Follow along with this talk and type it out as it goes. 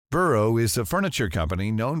Burrow is a furniture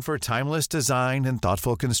company known for timeless design and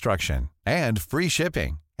thoughtful construction, and free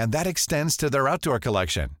shipping, and that extends to their outdoor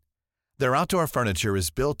collection. Their outdoor furniture is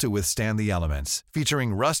built to withstand the elements,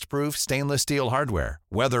 featuring rust-proof stainless steel hardware,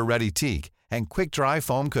 weather-ready teak, and quick-dry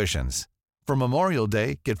foam cushions. For Memorial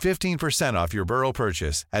Day, get 15% off your Burrow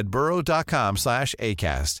purchase at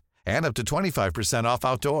burrow.com/acast, and up to 25% off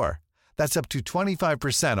outdoor. That's up to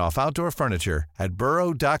 25% off outdoor furniture at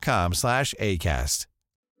burrow.com/acast.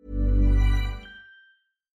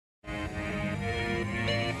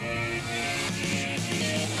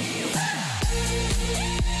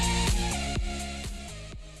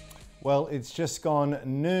 Well, it's just gone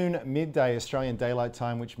noon, midday Australian Daylight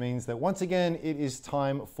Time, which means that once again, it is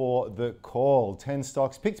time for The Call. 10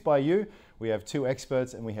 stocks picked by you. We have 2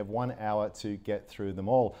 experts and we have 1 hour to get through them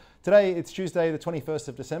all. Today, it's Tuesday, the 21st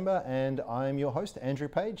of December, and I'm your host, Andrew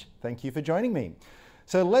Page. Thank you for joining me.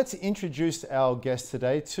 So let's introduce our guests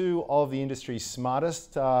today, 2 of the industry's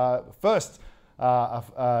smartest. First,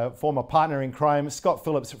 a former partner in crime, Scott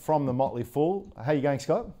Phillips from The Motley Fool. How are you going,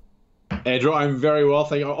 Scott? Andrew, I'm very well,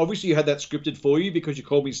 thank you. Obviously, you had that scripted for you because you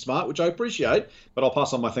called me smart, which I appreciate, but I'll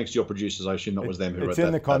pass on my thanks to your producers. I assume that was them who wrote that. It's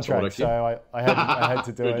in the contract, so I had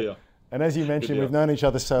to do it. Deal. And as you mentioned, we've known each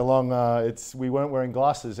other so long, we weren't wearing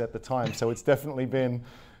glasses at the time, so it's definitely been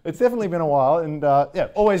a while, and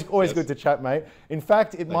always good to chat, mate. In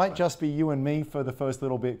fact, it might just be you and me for the first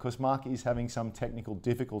little bit because Mark is having some technical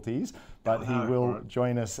difficulties, but he will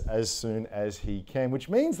join us as soon as he can, which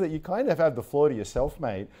means that you kind of have the floor to yourself,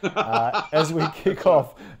 mate, as we kick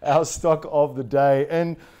off our stock of the day.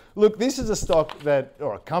 And look, this is a stock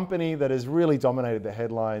or a company that has really dominated the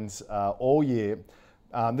headlines all year.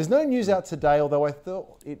 There's no news out today, although I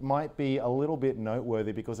thought it might be a little bit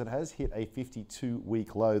noteworthy because it has hit a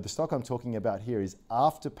 52-week low. The stock I'm talking about here is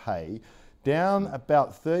Afterpay, down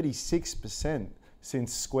about 36%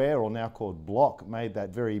 since Square, or now called Block, made that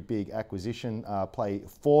very big acquisition play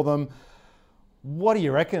for them. What do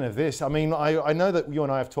you reckon of this? I mean, I know that you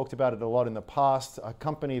and I have talked about it a lot in the past, a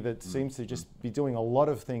company that seems to just be doing a lot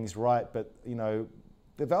of things right, but, you know,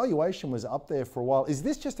 the valuation was up there for a while. Is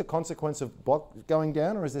this just a consequence of Block going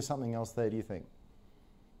down, or is there something else there, do you think?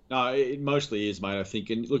 No, it mostly is, mate, I think.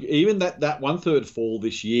 And look, even that 1/3 fall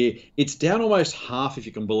this year, it's down almost half, if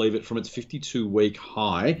you can believe it, from its 52-week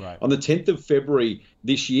high. Right. On the 10th of February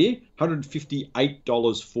this year,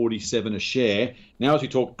 $158.47 a share. Now, as we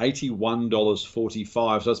talk,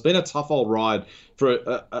 $81.45. So it's been a tough old ride for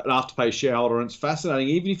an Afterpay shareholder. And it's fascinating,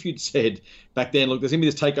 even if you'd said back then, look, there's going to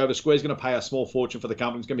be this takeover, Square's going to pay a small fortune for the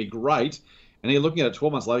company, it's going to be great. And you're looking at it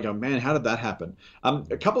 12 months later going, man, how did that happen?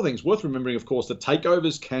 A couple of things worth remembering, of course, that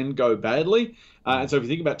takeovers can go badly. And so if you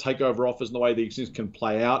think about takeover offers and the way these things can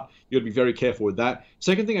play out, you've got to be very careful with that.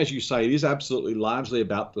 Second thing, as you say, it is absolutely largely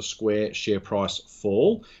about the Square share price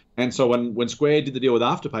fall. And so when Square did the deal with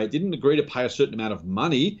Afterpay, it didn't agree to pay a certain amount of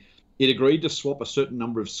money. It agreed to swap a certain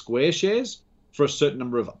number of Square shares for a certain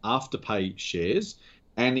number of Afterpay shares.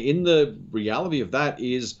 And in the reality of that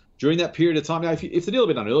is, during that period of time, now, if the deal had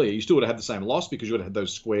been done earlier, you still would have had the same loss because you would have had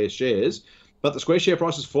those Square shares. But the Square share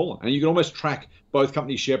price has fallen, and you can almost track both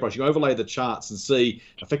companies' share price. You can overlay the charts and see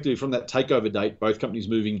effectively from that takeover date, both companies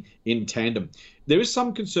moving in tandem. There is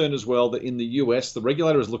some concern as well that in the US, the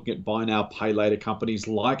regulator is looking at buy now, pay later companies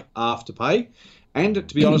like Afterpay. And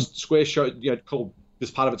to be honest, Square called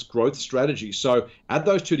this part of its growth strategy. So add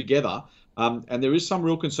those two together, and there is some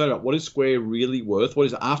real concern about what is Square really worth? What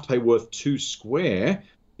is Afterpay worth to Square?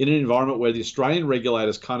 In an environment where the Australian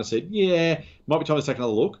regulators kind of said, yeah, might be time to take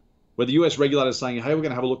another look, where the US regulators saying, hey, we're going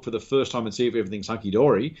to have a look for the first time and see if everything's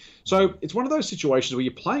hunky-dory. So it's one of those situations where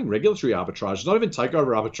you're playing regulatory arbitrage. It's not even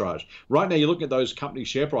takeover arbitrage. Right now, you're looking at those company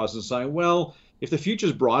share prices and saying, well, if the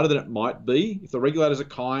future's brighter than it might be, if the regulators are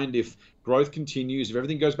kind, if growth continues, if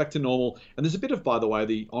everything goes back to normal, and there's a bit of, by the way,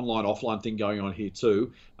 the online-offline thing going on here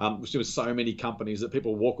too. We've seen with so many companies that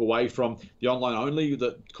people walk away from the online only,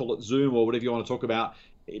 that call it Zoom or whatever you want to talk about,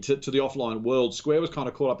 to the offline world. Square was kind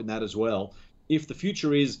of caught up in that as well. If the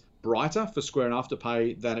future is brighter for Square and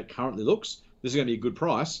Afterpay than it currently looks, this is going to be a good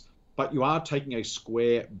price, but you are taking a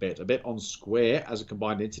Square bet, a bet on Square as a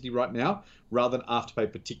combined entity right now, rather than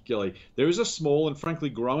Afterpay particularly. There is a small and frankly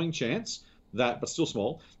growing chance that, but still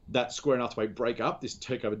small, that Square and Afterpay break up. This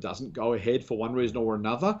takeover doesn't go ahead for one reason or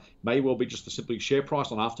another. May well be just the simply share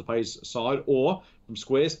price on Afterpay's side, or from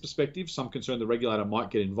Square's perspective, some concern the regulator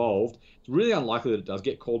might get involved. It's really unlikely that it does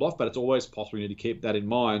get called off, but it's always possible. You need to keep that in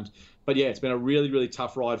mind. But yeah, it's been a really, really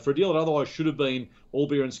tough ride for a deal that otherwise should have been all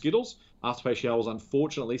beer and Skittles. Afterpay shareholders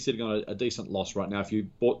unfortunately sitting on a decent loss right now if you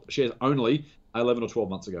bought shares only 11 or 12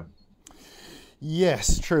 months ago.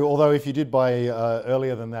 Yes, true. Although if you did buy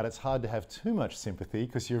earlier than that, it's hard to have too much sympathy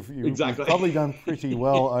because you've probably done pretty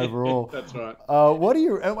well overall. That's right. What do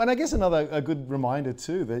you? And I guess a good reminder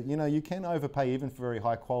too that you can overpay even for very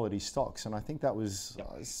high quality stocks, and I think that was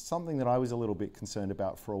something that I was a little bit concerned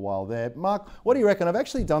about for a while there. Mark, what do you reckon? I've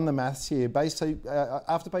actually done the maths here.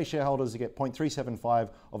 Afterpay shareholders get 0.375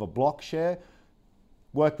 of a block share.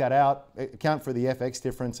 Work that out, account for the FX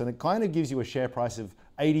difference, and it kind of gives you a share price of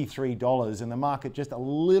 $83, and the market just a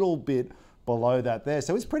little bit below that there.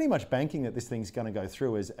 So it's pretty much banking that this thing's going to go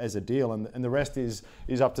through as a deal, and the rest is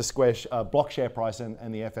up to square block share price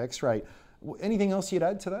and the FX rate. Anything else you'd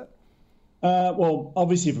add to that? Well,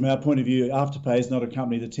 obviously from our point of view, Afterpay is not a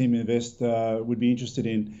company that Team Invest would be interested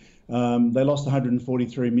in. They lost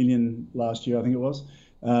 143 million last year, I think it was.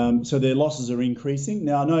 So their losses are increasing.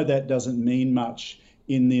 Now, I know that doesn't mean much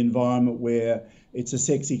in the environment where it's a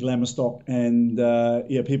sexy glamour stock and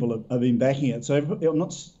people have been backing it. So I'm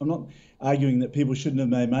not arguing that people shouldn't have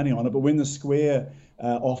made money on it, but when the Square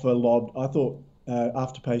offer lobbed, I thought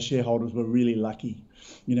Afterpay shareholders were really lucky,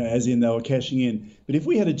 as in they were cashing in. But if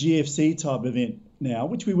we had a GFC type event now,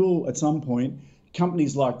 which we will at some point,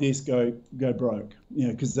 companies like this go broke,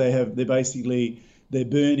 because they're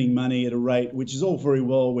burning money at a rate which is all very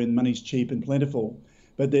well when money's cheap and plentiful.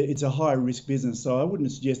 But it's a high risk business, so I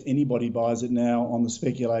wouldn't suggest anybody buys it now on the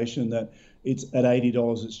speculation that it's at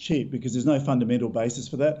 $80 it's cheap, because there's no fundamental basis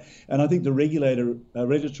for that. And I think the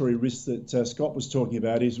regulatory risk that Scott was talking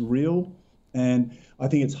about is real, and I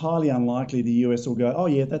think it's highly unlikely the US will go, oh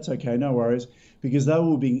yeah, that's okay, no worries, because they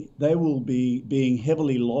will be being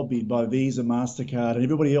heavily lobbied by Visa, MasterCard, and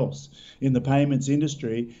everybody else in the payments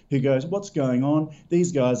industry who goes, what's going on?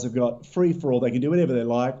 These guys have got free for all, they can do whatever they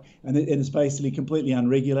like, and it's basically completely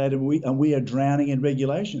unregulated, and we are drowning in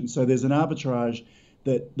regulation. So there's an arbitrage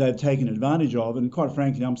that they've taken advantage of, and quite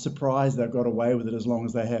frankly, I'm surprised they've got away with it as long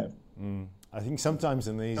as they have. I think sometimes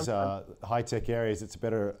in these high-tech areas, it's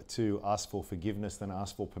better to ask for forgiveness than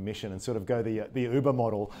ask for permission, and sort of go the Uber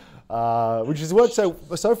model, which has worked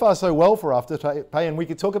so far so well for Afterpay. And we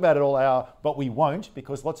could talk about it all hour, but we won't,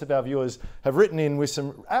 because lots of our viewers have written in with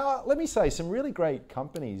some really great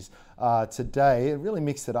companies today. It really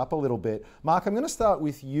mixed it up a little bit. Mark, I'm going to start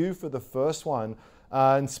with you for the first one.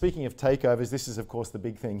 And speaking of takeovers, this is, of course, the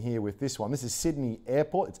big thing here with this one. This is Sydney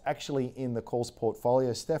Airport. It's actually in the calls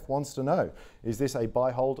portfolio. Steph wants to know, is this a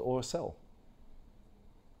buy, hold, or a sell?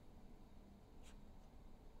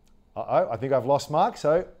 I think I've lost Mark,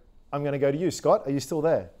 so I'm going to go to you. Scott, are you still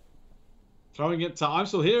there? Throwing it. I'm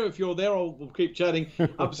still here. If you're there, we'll keep chatting.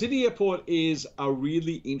 Sydney Airport is a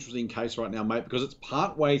really interesting case right now, mate, because it's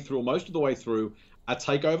part-way through, or most of the way through, a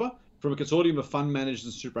takeover from a consortium of fund managers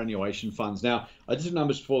and superannuation funds. Now, I did some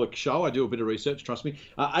numbers before the show. I do a bit of research, trust me.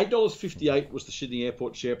 $8.58 was the Sydney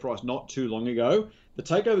Airport share price not too long ago. The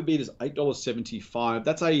takeover bid is $8.75.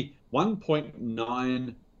 That's a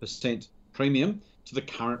 1.9% premium to the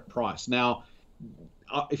current price. Now,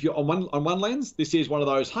 if you're on one lens, this is one of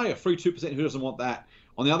those, hey, a free 2%, who doesn't want that?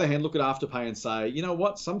 On the other hand, look at Afterpay and say, you know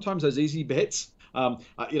what? Sometimes those easy bets, I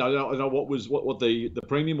don't know what the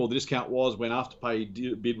premium or the discount was when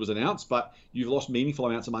Afterpay bid was announced, but you've lost meaningful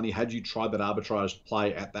amounts of money had you tried that arbitrage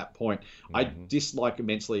play at that point. Mm-hmm. I dislike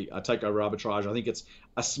immensely takeover arbitrage. I think it's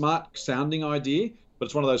a smart sounding idea, but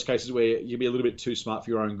it's one of those cases where you'll be a little bit too smart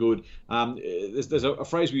for your own good. There's a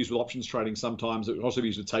phrase we use with options trading sometimes that we also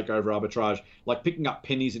use with takeover arbitrage, like picking up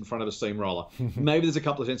pennies in front of a steamroller. Maybe there's a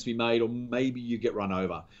couple of cents to be made, or maybe you get run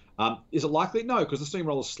over. Is it likely? No, because the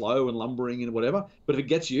steamroller's slow and lumbering and whatever. But if it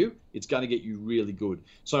gets you, it's going to get you really good.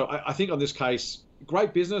 So I think on this case,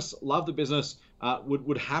 great business, love the business,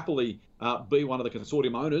 would happily be one of the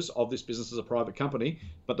consortium owners of this business as a private company.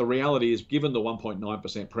 But the reality is, given the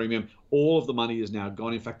 1.9% premium, all of the money is now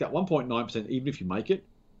gone. In fact, that 1.9%, even if you make it,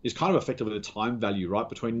 is kind of effectively the time value, right?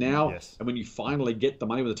 Between now and when you finally get the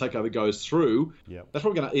money, when the takeover goes through, that's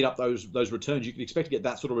probably going to eat up those returns. You can expect to get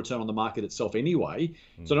that sort of return on the market itself anyway.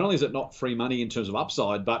 So not only is it not free money in terms of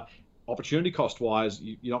upside, but opportunity cost wise,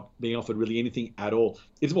 you're not being offered really anything at all.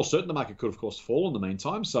 It's more certain the market could, of course, fall in the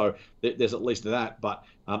meantime. So there's at least that, but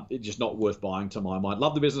it's just not worth buying to my mind.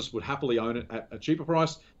 Love the business, would happily own it at a cheaper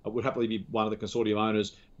price. Would happily be one of the consortium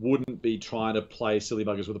owners. Wouldn't be trying to play silly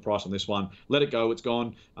buggers with the price on this one. Let it go, it's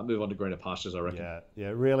gone. Move on to greener pastures, I reckon.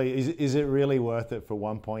 Yeah, really. Is it really worth it for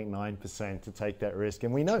 1.9% to take that risk?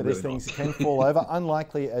 And we know these things can fall over,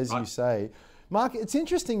 unlikely as you say. Mark, it's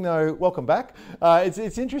interesting though, welcome back.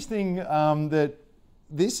 It's interesting that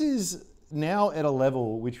this is now at a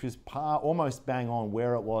level which was almost bang on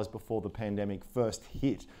where it was before the pandemic first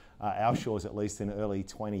hit our shores, at least in early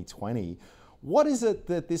 2020. What is it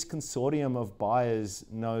that this consortium of buyers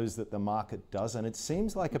knows that the market doesn't? It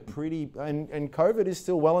seems like a pretty, and COVID is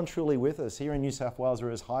still well and truly with us. Here in New South Wales,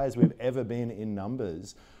 we're as high as we've ever been in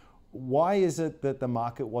numbers. Why is it that the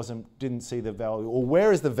market didn't see the value, or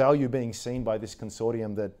where is the value being seen by this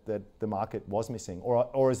consortium that the market was missing,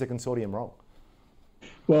 or is the consortium wrong?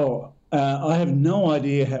 Well, I have no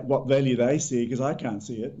idea what value they see because I can't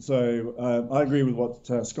see it. So I agree with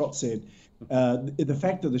what Scott said. The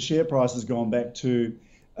fact that the share price has gone back to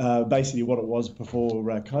basically what it was before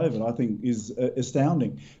COVID, I think, is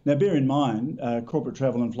astounding. Now, bear in mind, Corporate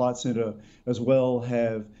Travel and Flight Centre as well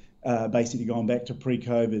have basically gone back to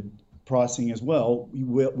pre-COVID pricing as well,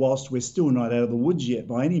 whilst we're still not out of the woods yet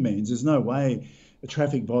by any means. There's no way the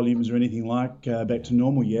traffic volumes or anything like back to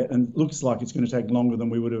normal yet, and it looks like it's going to take longer than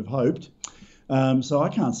we would have hoped. So I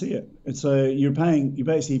can't see it. And so you're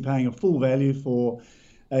basically paying a full value for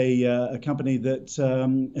a company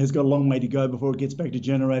that has got a long way to go before it gets back to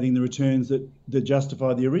generating the returns that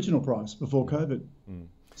justify the original price before COVID.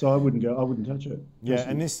 So I wouldn't touch it. Yeah,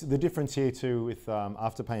 and the difference here too with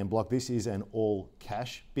Afterpay and Block, this is an all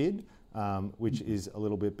cash bid, which is a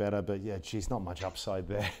little bit better, but yeah, geez, not much upside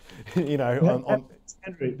there.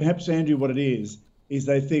 Perhaps Andrew, what it is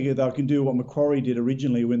they figure they can do what Macquarie did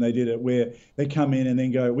originally when they did it, where they come in and then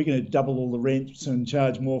go, we're going to double all the rents and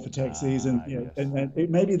charge more for taxis, and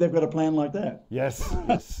maybe they've got a plan like that. Yes.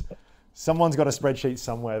 Someone's got a spreadsheet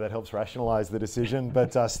somewhere that helps rationalise the decision.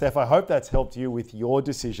 But Steph, I hope that's helped you with your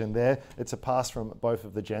decision there. It's a pass from both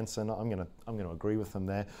of the gents, and I'm going to agree with them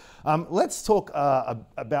there. Let's talk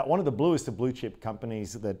about one of the bluest of blue chip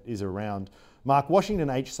companies that is around. Mark, Washington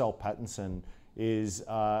H. Soul Pattinson is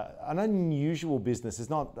an unusual business. There's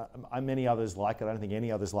not many others like it. I don't think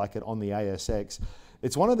any others like it on the ASX.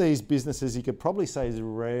 It's one of these businesses you could probably say is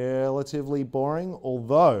relatively boring,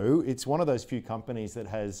 although it's one of those few companies that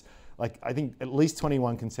has, I think, at least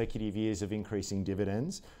 21 consecutive years of increasing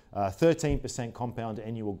dividends, 13% compound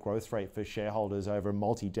annual growth rate for shareholders over a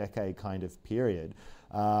multi-decade kind of period.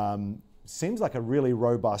 Seems like a really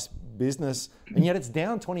robust business, and yet it's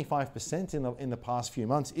down 25% in the past few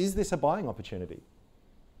months. Is this a buying opportunity?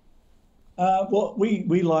 Well,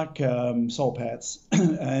 we like Soul Pats,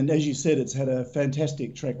 and as you said, it's had a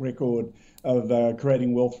fantastic track record of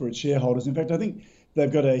creating wealth for its shareholders. In fact, I think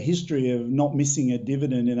they've got a history of not missing a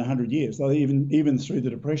dividend in 100 years. Like even through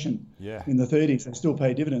the Depression in the 30s, they still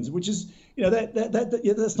pay dividends, which is,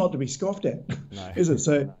 that's not to be scoffed at, no. Is it?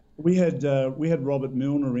 So we had Robert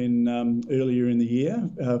Milner in earlier in the year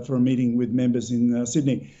for a meeting with members in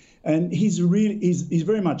Sydney. And he's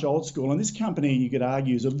very much old school. And this company, you could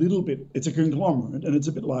argue, is a little bit, it's a conglomerate, and it's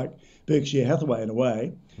a bit like Berkshire Hathaway in a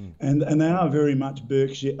way. And they are very much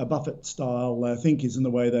Buffett style thinkers in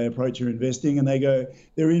the way they approach their investing. And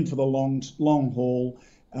they're in for the long haul,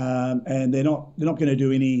 and they're not going to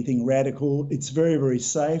do anything radical. It's very, very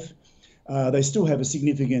safe. They still have a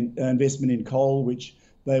significant investment in coal, which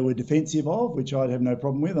they were defensive of, which I'd have no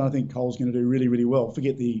problem with. And I think coal's going to do really, really well.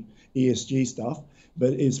 Forget the ESG stuff.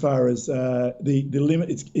 But as far as the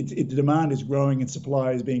limit, the demand is growing and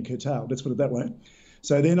supply is being curtailed. Let's put it that way.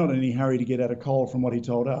 So they're not in any hurry to get out of coal, from what he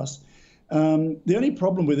told us. The only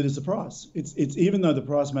problem with it is the price. It's even though the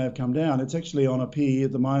price may have come down, it's actually on a PE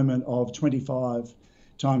at the moment of 25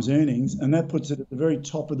 times earnings, and that puts it at the very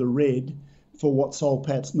top of the red for what Soul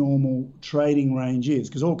Pat's normal trading range is,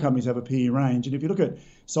 because all companies have a PE range. And if you look at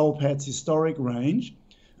Soul Pat's historic range,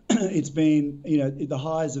 it's been, the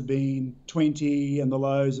highs have been 20 and the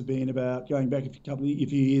lows have been about, going back a few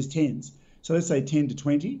years, 10s. So let's say 10 to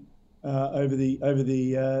 20 over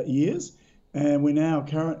the years. And we're now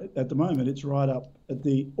at the moment, it's right up at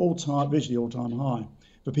the virtually all-time high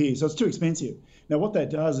for PE. So it's too expensive. Now, what that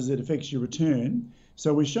does is it affects your return.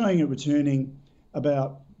 So we're showing it returning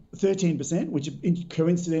about 13%, which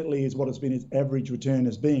coincidentally is what its average return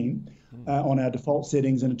has been on our default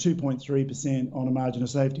settings, and a 2.3% on a margin of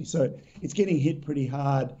safety. So it's getting hit pretty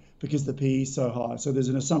hard because the PE is so high. So there's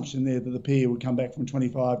an assumption there that the PE would come back from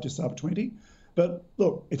 25 to sub 20. But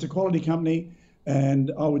look, it's a quality company,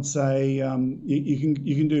 and I would say you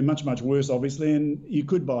can do much, much worse, obviously, and you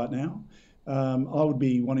could buy it now. I would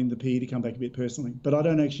be wanting the PE to come back a bit personally, but I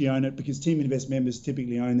don't actually own it because Team Invest members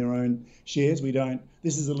typically own their own shares. We don't.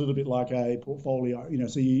 This is a little bit like a portfolio,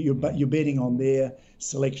 so you're betting on their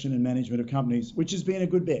selection and management of companies, which has been a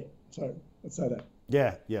good bet. So let's say that.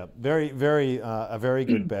 Yeah, very, very, a very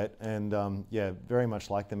good bet, and very much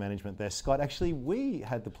like the management there. Scott, actually, we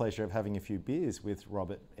had the pleasure of having a few beers with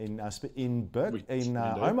Robert in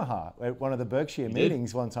Omaha at one of the Berkshire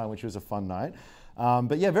meetings one time, which was a fun night.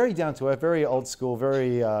 But yeah, very down to earth, very old school,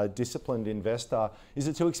 very disciplined investor. Is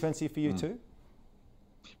it too expensive for you too?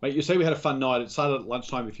 Mate, you say we had a fun night. It started at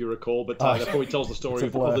lunchtime, if you recall, but that probably tells the story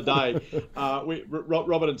of the day.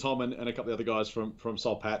 Robert and Tom and a couple of other guys from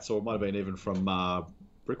Soul Pats, or it might have been even from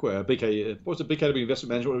Brickware, BK, what was it, BKW Investment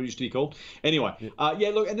Management, what it used to be called? Anyway,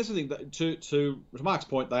 look, and this is the thing, to Mark's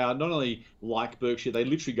point, they are not only like Berkshire, they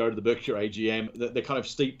literally go to the Berkshire AGM, they're kind of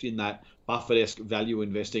steeped in that Buffett-esque value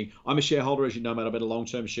investing. I'm a shareholder, as you know, mate. I've been a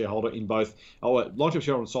long-term shareholder in both, long-term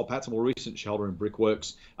shareholder in Soul Pats, a more recent shareholder in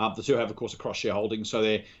Brickworks. The two have, of course, a cross-shareholding, so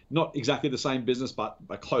they're not exactly the same business, but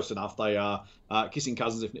close enough. They are kissing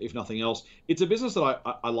cousins, if nothing else. It's a business that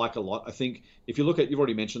I like a lot. I think if you look at, you've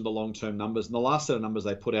already mentioned the long-term numbers, and the last set of numbers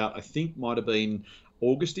they put out, I think might have been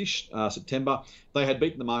August-ish, September, they had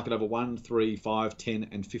beaten the market over 1, 3, 5, 10,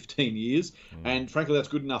 and 15 years. And frankly, that's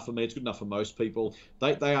good enough for me. It's good enough for most people.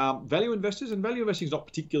 They are value investors, and value investing is not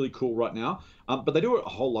particularly cool right now, but they do a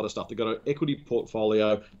whole lot of stuff. They've got an equity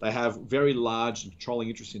portfolio. They have very large controlling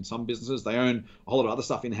interest in some businesses. They own a whole lot of other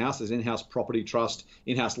stuff in-house. There's in-house property trust,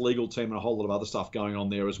 in-house legal team, and a whole lot of other stuff going on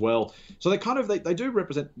there as well. So they do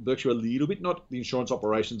represent Berkshire a little bit, not the insurance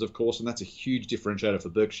operations, of course, and that's a huge differentiator for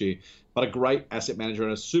Berkshire, but a great asset manager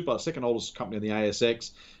and a second oldest company in the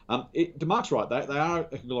ASX. DeMark's right. They are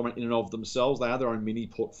a conglomerate in and of themselves. They are their own mini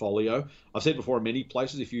portfolio. I've said before in many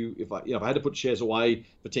places, if I had to put shares away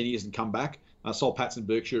for 10 years and come back, Soul Pats and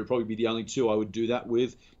Berkshire would probably be the only two I would do that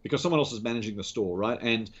with, because someone else is managing the store, right?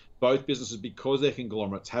 And both businesses, because they're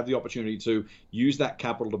conglomerates, have the opportunity to use that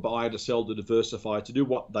capital to buy, to sell, to diversify, to do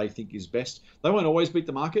what they think is best. They won't always beat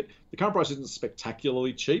the market. The current price isn't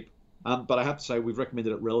spectacularly cheap. But I have to say, we've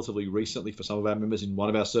recommended it relatively recently for some of our members in one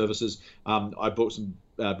of our services. I bought some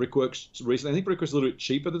Brickworks recently. I think Brickworks is a little bit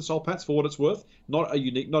cheaper than Soul Pats for what it's worth. Not a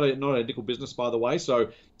identical business, by the way. So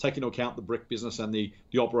take into account the brick business and the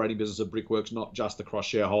operating business of Brickworks, not just the cross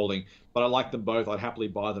shareholding. But I like them both. I'd happily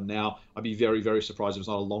buy them now. I'd be very, very surprised if it's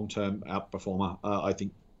not a long-term outperformer. I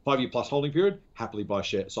think 5-year plus holding period, happily buy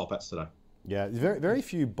Soul Pats today. Yeah, very, very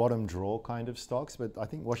few bottom drawer kind of stocks, but I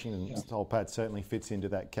think Washington Soul Pats certainly fits into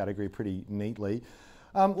that category pretty neatly.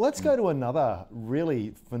 Let's go to another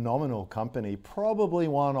really phenomenal company, probably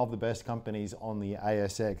one of the best companies on the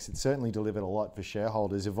ASX. It certainly delivered a lot for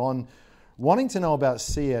shareholders. Yvonne, wanting to know about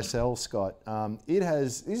CSL, Scott,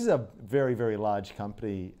 this is a very, very large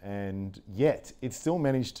company, and yet it's still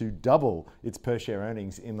managed to double its per share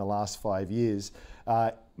earnings in the last 5 years.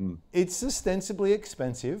 It's ostensibly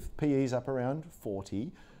expensive. PE's up around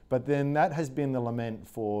 40, but then that has been the lament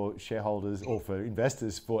for shareholders or for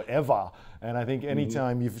investors forever. And I think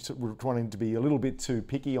anytime you've wanted to be a little bit too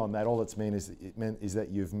picky on that, all it's meant is that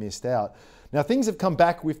you've missed out. Now things have come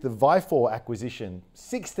back with the Vifor acquisition,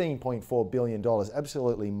 $16.4 billion,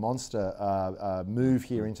 absolutely monster move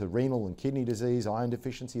here into renal and kidney disease, iron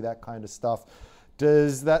deficiency, that kind of stuff.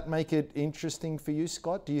 Does that make it interesting for you,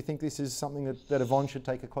 Scott? Do you think this is something that Yvonne should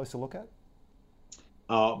take a closer look at?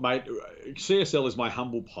 Mate, CSL is my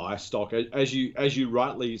humble pie stock. As you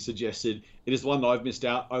rightly suggested, it is the one that I've missed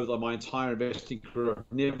out over my entire investing career.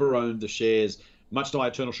 I've never owned the shares, much to my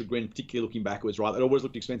eternal chagrin, particularly looking backwards, right? It always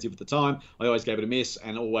looked expensive at the time. I always gave it a miss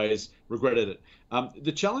and always regretted it.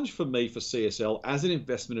 The challenge for me for CSL as an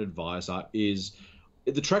investment advisor is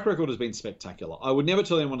the track record has been spectacular. I would never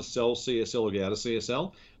tell anyone to sell CSL or get out of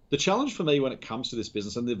CSL. The challenge for me when it comes to this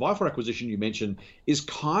business, and the Vifor acquisition you mentioned, is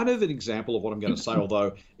kind of an example of what I'm going to say,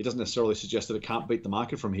 although it doesn't necessarily suggest that it can't beat the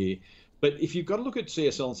market from here. But if you've got to look at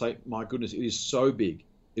CSL and say, my goodness, it is so big,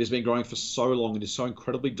 it has been growing for so long, it is so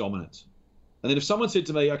incredibly dominant. And then if someone said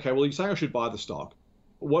to me, okay, well, you're saying I should buy the stock,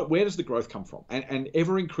 where does the growth come from? And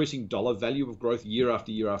ever-increasing dollar value of growth year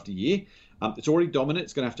after year after year. It's already dominant.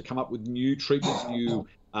 It's going to have to come up with new treatments, new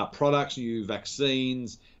products, new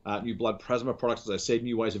vaccines, new blood plasma products, as I said,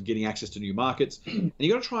 new ways of getting access to new markets. And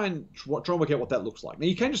you've got to try and work out what that looks like. Now,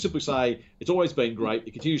 you can't just simply say, it's always been great,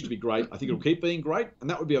 it continues to be great, I think it'll keep being great, and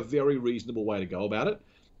that would be a very reasonable way to go about it.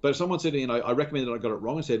 But if someone said, I recommended I got it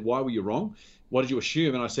wrong, and said, why were you wrong? What did you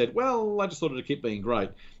assume? And I said, well, I just thought it'd keep being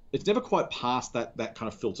great. It's never quite passed that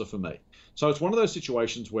kind of filter for me. So it's one of those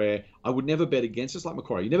situations where I would never bet against it. It's like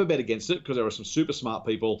Macquarie. You never bet against it because there are some super smart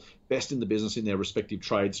people, best in the business in their respective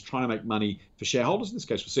trades, trying to make money for shareholders, in this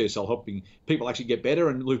case for CSL, helping people actually get better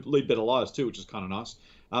and lead better lives too, which is kind of nice.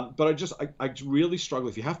 But I really struggle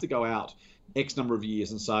if you have to go out X number of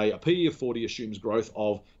years and say a PE of 40 assumes growth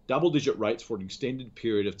of double-digit rates for an extended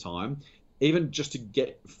period of time, even just to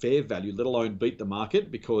get fair value, let alone beat the market,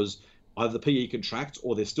 because either the PE contracts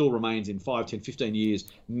or there still remains in 5, 10, 15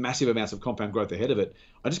 years massive amounts of compound growth ahead of it.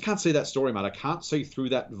 I just can't see that story, mate. I can't see through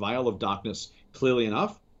that veil of darkness clearly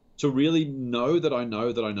enough to really know that I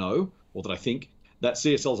know, or that I think that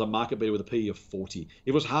CSL is a market beater with a PE of 40. If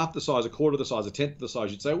it was half the size, a quarter of the size, a tenth of the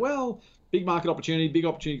size, you'd say, well, big market opportunity,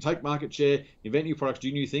 take market share, invent new products,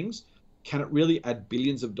 do new things. Can it really add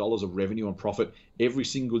billions of dollars of revenue and profit every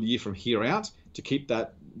single year from here out to keep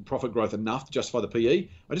that profit growth enough to justify the PE?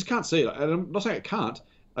 I just can't see it. And I'm not saying it can't.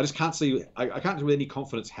 I just can't see, I can't do with any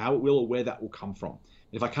confidence how it will or where that will come from. And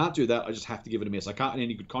if I can't do that, I just have to give it a miss. I can't in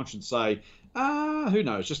any good conscience say, who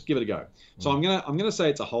knows, just give it a go. So I'm gonna say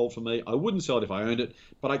it's a hold for me. I wouldn't sell it if I owned it,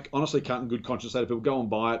 but I honestly can't in good conscience say to people, go and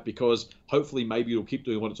buy it, because hopefully maybe it'll keep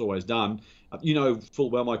doing what it's always done. You know full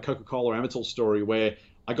well my Coca-Cola Amatil story, where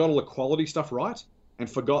I got all the quality stuff right and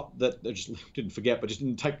forgot that, just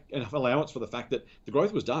didn't take enough allowance for the fact that the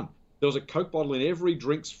growth was done. There was a Coke bottle in every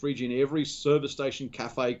drinks fridge, in every service station,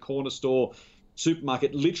 cafe, corner store,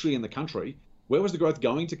 supermarket, literally in the country. Where was the growth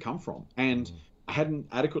going to come from? And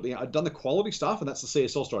I'd done the quality stuff, and that's the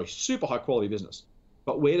CSL story, super high quality business.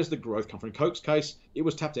 But where does the growth come from? In Coke's case, it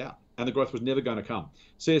was tapped out, and the growth was never going to come.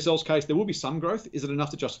 CSL's case, there will be some growth. Is it enough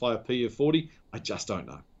to justify a PE of 40? I just don't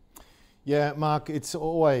know. Yeah, Mark, it's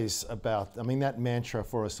always about, that mantra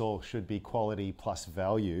for us all should be quality plus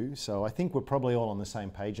value. So I think we're probably all on the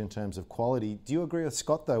same page in terms of quality. Do you agree with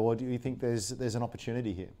Scott, though, or do you think there's an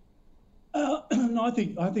opportunity here? No, I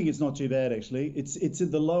think it's not too bad, actually. It's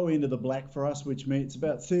at the low end of the black for us, which means it's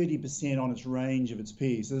about 30% on its range of its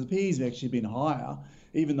PE. So the PE's have actually been higher,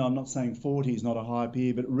 even though I'm not saying 40 is not a high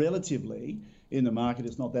PE, but relatively in the market,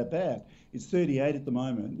 it's not that bad. It's 38 at the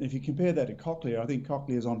moment. If you compare that to Cochlear, I think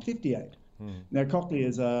Cochlear is on 58. Now, Cochlear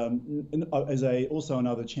is also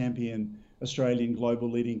another champion Australian global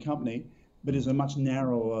leading company, but is a much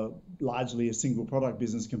narrower, largely a single product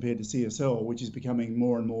business compared to CSL, which is becoming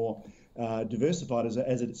more and more diversified as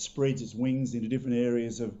it spreads its wings into different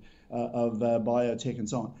areas of biotech and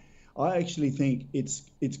so on. I actually think it's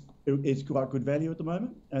quite good value at the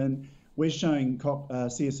moment, and we're showing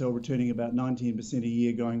CSL returning about 19% a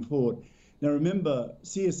year going forward. Now remember,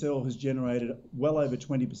 CSL has generated well over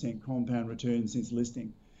 20% compound return since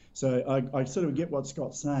listing. So I sort of get what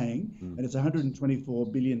Scott's saying, and it's a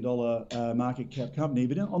 $124 billion market cap company,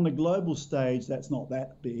 but on the global stage, that's not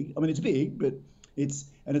that big. It's big, but it's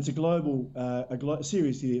a global,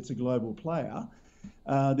 seriously, it's a global player.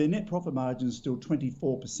 Their net profit margin is still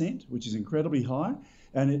 24%, which is incredibly high,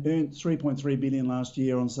 and it earned $3.3 billion last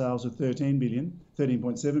year on sales of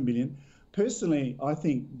 $13.7 billion. Personally, I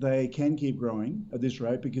think they can keep growing at this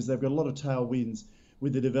rate because they've got a lot of tailwinds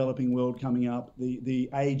with the developing world coming up, the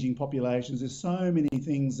aging populations. There's so many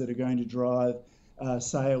things that are going to drive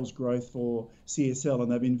sales growth for CSL,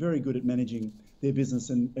 and they've been very good at managing their business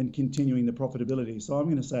and continuing the profitability. So I'm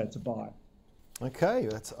going to say it's a buy. Okay,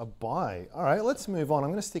 that's a buy. All right, let's move on. I'm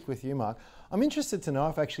going to stick with you, Mark. I'm interested to know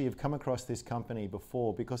if actually you've come across this company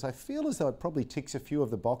before, because I feel as though it probably ticks a few of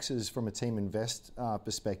the boxes from a Team Invest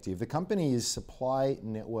perspective. The company is Supply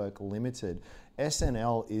Network Limited.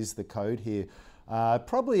 SNL is the code here.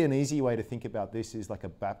 Probably an easy way to think about this is like a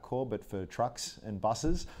Bapcor, but for trucks and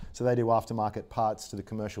buses. So they do aftermarket parts to the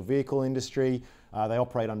commercial vehicle industry. They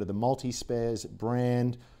operate under the Multi-Spares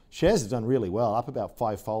brand. Shares have done really well, up about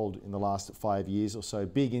 5-fold in the last 5 years or so.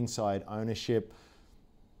 Big inside ownership.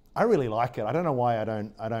 I really like it. I don't know why I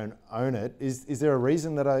don't own it. Is there a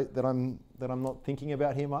reason that I'm not thinking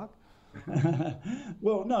about here, Mark?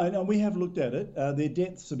 Well, no, we have looked at it. Their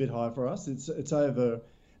debt's a bit high for us. It's over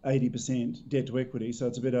 80% debt to equity, so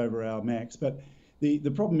it's a bit over our max. But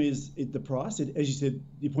the problem is the price. As you said,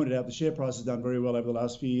 you pointed out, the share price has done very well over the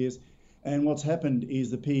last few years. And what's happened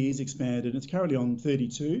is the PE's expanded. It's currently on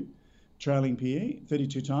 32, trailing PE,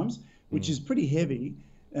 32 times, which is pretty heavy.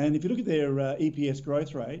 And if you look at their EPS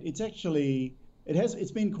growth rate,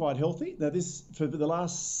 it's been quite healthy. Now for the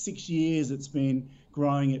last 6 years, it's been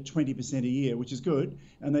growing at 20% a year, which is good.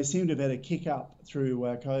 And they seem to have had a kick up through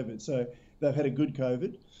COVID. So they've had a good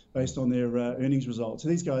COVID based on their earnings results. So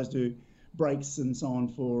these guys do brakes and so on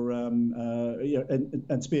for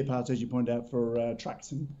and spare parts, as you pointed out, for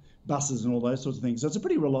trucks and buses and all those sorts of things. So it's a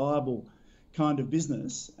pretty reliable kind of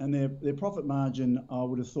business, and their profit margin I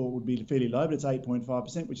would have thought would be fairly low, but it's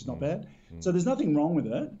 8.5%, which is not bad. So there's nothing wrong with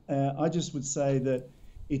it. I just would say that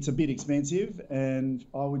it's a bit expensive, and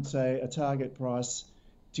I would say a target price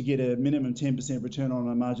to get a minimum 10% return on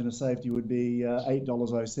a margin of safety would be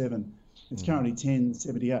 $8.07. It's currently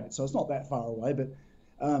 $10.78, so it's not that far away, but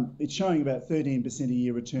it's showing about 13% a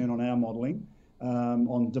year return on our modelling.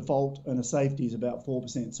 On default, and a safety is about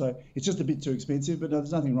 4%. So it's just a bit too expensive, but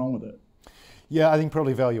there's nothing wrong with it. Yeah, I think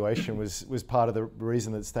probably valuation was part of the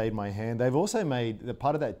reason that stayed my hand. They've also made,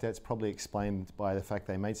 part of that debt's probably explained by the fact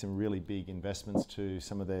they made some really big investments to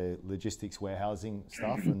some of their logistics warehousing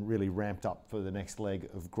stuff and really ramped up for the next leg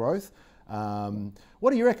of growth.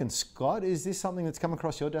 What do you reckon, Scott? Is this something that's come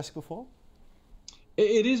across your desk before?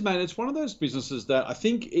 It is, man. It's one of those businesses that I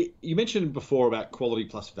think you mentioned before about quality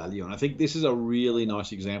plus value, and I think this is a really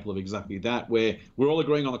nice example of exactly that, where we're all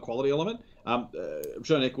agreeing on the quality element.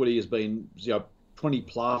 Return on equity has been 20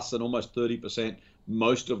 plus and almost 30%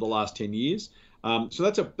 most of the last 10 years. So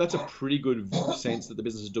that's a pretty good sense that the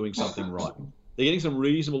business is doing something right. They're getting some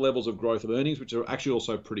reasonable levels of growth of earnings, which are actually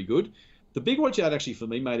also pretty good. The big watch out actually for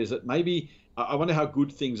me, mate, is that maybe I wonder how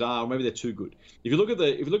good things are, or maybe they're too good. If you look at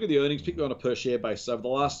the earnings, particularly on a per share basis over the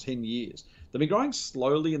last 10 years, they've been growing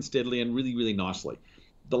slowly and steadily and really, really nicely.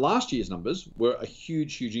 The last year's numbers were a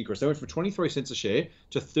huge, huge increase. They went from 23 cents a share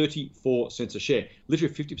to 34 cents a share,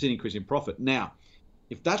 literally a 50% increase in profit. Now,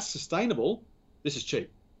 if that's sustainable, this is cheap.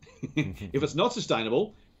 If it's not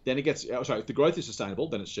sustainable, then it gets, if the growth is sustainable,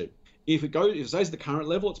 then it's cheap. If it stays at the current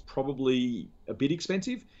level, it's probably a bit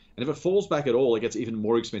expensive. And if it falls back at all, it gets even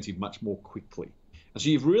more expensive much more quickly. And so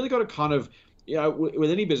you've really got to kind of,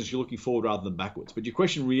 with any business, you're looking forward rather than backwards. But your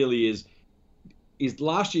question really is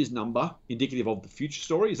last year's number indicative of the future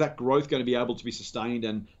story? Is that growth going to be able to be sustained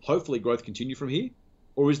and hopefully growth continue from here?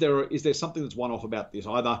 Or is there something that's one-off about this?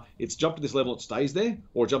 Either it's jumped to this level, it stays there,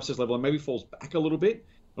 or it jumps to this level and maybe falls back a little bit.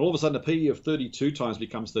 And all of a sudden, a PE of 32 times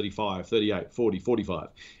becomes 35, 38, 40, 45.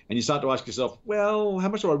 And you start to ask yourself, well, how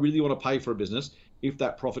much do I really want to pay for a business if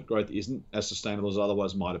that profit growth isn't as sustainable as it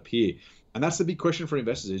otherwise might appear? And that's the big question for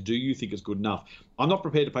investors is, do you think it's good enough? I'm not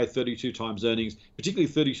prepared to pay 32 times earnings, particularly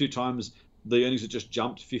 32 times the earnings that just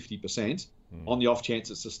jumped 50% on the off chance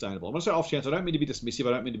it's sustainable. I'm going to say off chance, I don't mean to be dismissive,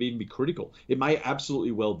 I don't mean to even be critical. It may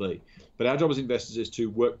absolutely well be. But our job as investors is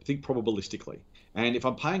to think probabilistically. And if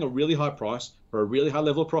I'm paying a really high price for a really high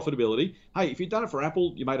level of profitability, hey, if you've done it for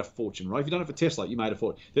Apple, you made a fortune, right? If you've done it for Tesla, you made a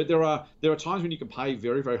fortune. There are times when you can pay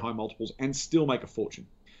very, very high multiples and still make a fortune.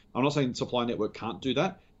 I'm not saying Supply Network can't do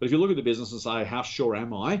that, but if you look at the business and say, how sure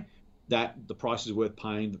am I that the price is worth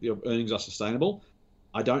paying, that the earnings are sustainable?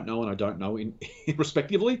 I don't know, and I don't know in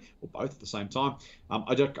respectively, or both at the same time.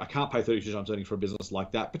 I can't pay 32 times earnings for a business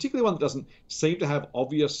like that, particularly one that doesn't seem to have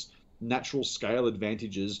obvious natural scale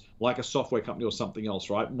advantages like a software company or something else,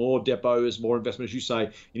 right? More depots, more investment, as you say,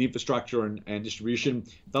 in infrastructure and distribution.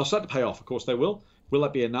 They'll start to pay off. Of course they will. Will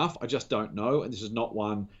that be enough? I just don't know. And this is not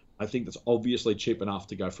one I think that's obviously cheap enough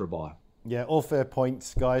to go for a buy. Yeah, all fair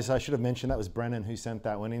points, guys. I should have mentioned that was Brennan who sent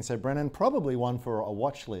that one in. So Brennan, probably one for a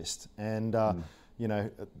watch list. And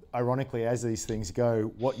ironically, as these things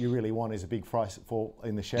go, what you really want is a big price fall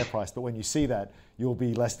in the share price. But when you see that, you'll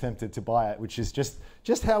be less tempted to buy it, which is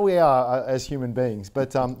just how we are as human beings.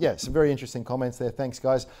 But some very interesting comments there. Thanks,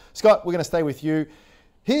 guys. Scott, we're going to stay with you.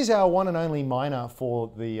 Here's our one and only minor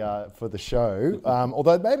for the show.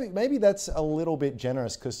 Although maybe that's a little bit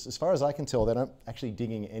generous because as far as I can tell, they're not actually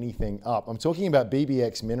digging anything up. I'm talking about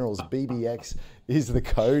BBX Minerals. BBX is the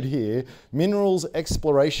code here. Minerals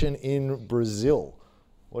exploration in Brazil.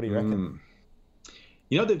 What do you reckon?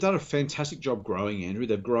 They've done a fantastic job growing, Andrew.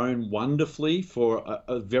 They've grown wonderfully for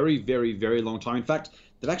a very, very, very long time. In fact,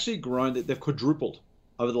 they've actually grown, they've quadrupled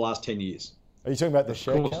over the last 10 years. Are you talking about the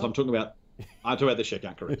share count? I'm talking about the share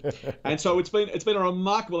count, correct. And so it's been a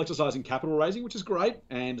remarkable exercise in capital raising, which is great,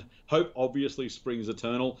 and hope obviously springs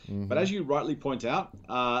eternal. Mm-hmm. But as you rightly point out,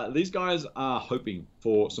 these guys are hoping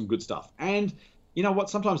for some good stuff. And you know what?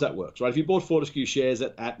 Sometimes that works, right? If you bought Fortescue shares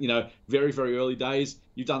at very, very early days,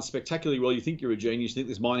 you've done spectacularly well. You think you're a genius. You think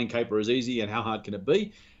this mining caper is easy, and how hard can it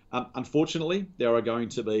be? Unfortunately, there are going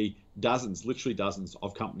to be literally dozens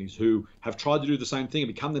of companies who have tried to do the same thing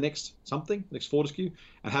and become the next Fortescue,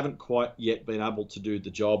 and haven't quite yet been able to do the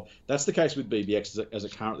job. That's the case with BBX as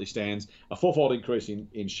it currently stands. A fourfold increase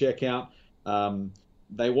in share count.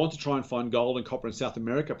 They want to try and find gold and copper in South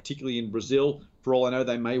America, particularly in Brazil. For all I know,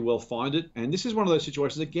 they may well find it. And this is one of those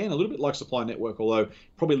situations, again, a little bit like Supply Network, although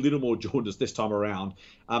probably a little more jaundiced this time around.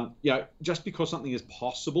 Just because something is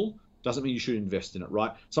possible doesn't mean you should invest in it,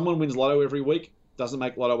 right? Someone wins Lotto every week, doesn't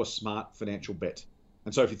make Lotto a smart financial bet.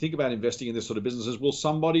 And so if you think about investing in this sort of businesses, will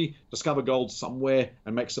somebody discover gold somewhere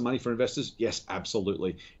and make some money for investors? Yes,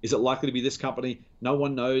 absolutely. Is it likely to be this company? No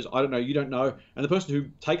one knows. I don't know. You don't know. And the person who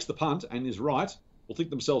takes the punt and is right will think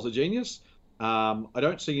themselves a genius. I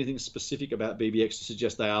don't see anything specific about BBX to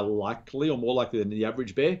suggest they are likely or more likely than the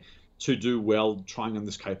average bear to do well trying on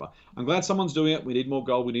this caper. I'm glad someone's doing it. We need more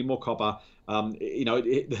gold. We need more copper.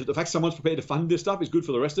 The fact someone's prepared to fund this stuff is good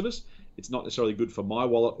for the rest of us. It's not necessarily good for my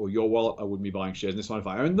wallet or your wallet. I wouldn't be buying shares in this one. If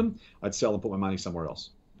I owned them, I'd sell and put my money somewhere else.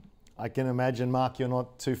 I can imagine, Mark, you're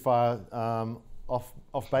not too far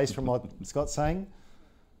off base from what Scott's saying.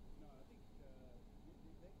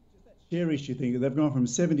 Share issue thing, they've gone from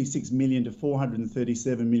 76 million to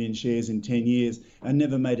 437 million shares in 10 years and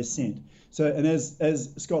never made a cent. So, and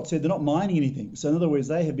as Scott said, they're not mining anything. So in other words,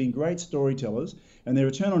 they have been great storytellers, and their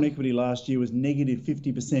return on equity last year was negative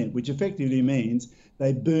 50%, which effectively means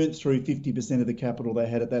they burnt through 50% of the capital they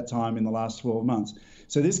had at that time in the last 12 months.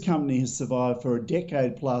 So this company has survived for a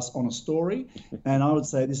decade plus on a story, and I would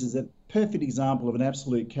say this is a perfect example of an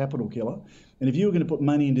absolute capital killer. And if you were going to put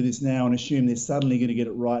money into this now and assume they're suddenly going to get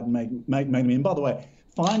it right and make money, and by the way,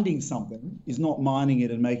 finding something is not mining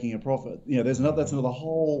it and making a profit. That's another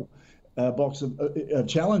whole box of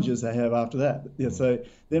challenges they have after that. So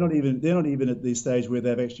they're not even at the stage where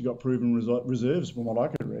they've actually got proven reserves, from what I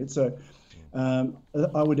could read. So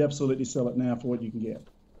I would absolutely sell it now for what you can get.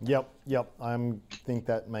 Yep. I think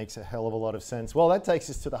that makes a hell of a lot of sense. Well, that takes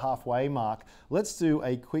us to the halfway mark. Let's do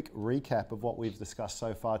a quick recap of what we've discussed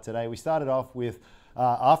so far today. We started off with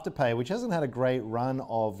Afterpay, which hasn't had a great run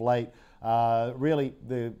of late. Really,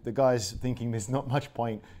 the guys thinking there's not much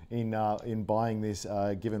point in buying this,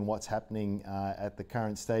 given what's happening at the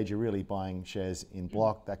current stage. You're really buying shares in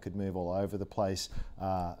block. That could move all over the place.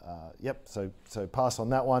 So pass on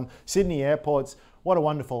that one. Sydney Airports, what a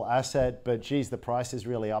wonderful asset, but geez, the price is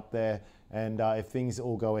really up there. And if things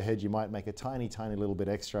all go ahead, you might make a tiny little bit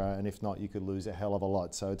extra, and if not, you could lose a hell of a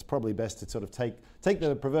lot. So it's probably best to sort of take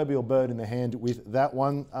the proverbial bird in the hand with that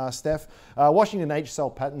one, Steph. Washington H.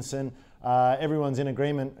 Soul Pattinson, everyone's in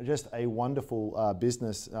agreement. Just a wonderful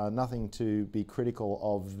business. Nothing to be critical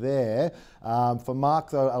of there. For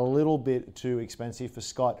Mark, though, a little bit too expensive. For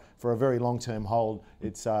Scott, for a very long-term hold,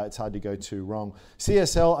 it's hard to go too wrong.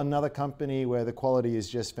 CSL, another company where the quality is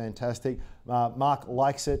just fantastic. Mark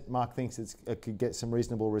likes it. Mark thinks it could get some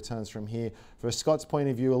reasonable returns from here. For Scott's point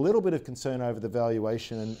of view, a little bit of concern over the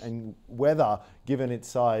valuation and whether, given its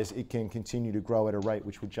size, it can continue to grow at a rate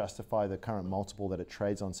which would justify the current multiple that it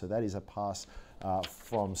trades on. So that is a pass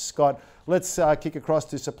from Scott. Let's kick across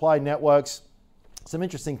to Supply Networks. Some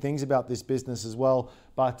interesting things about this business as well,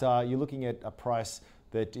 but you're looking at a price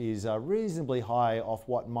that is reasonably high off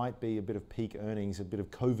what might be a bit of peak earnings, a bit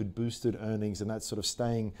of COVID-boosted earnings, and that's sort of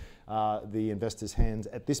staying the investors' hands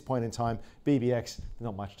at this point in time. BBX,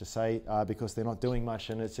 not much to say because they're not doing much,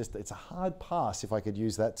 and it's a hard pass, if I could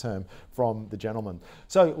use that term, from the gentleman.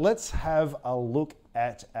 So let's have a look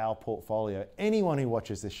at our portfolio. Anyone who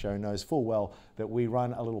watches this show knows full well that we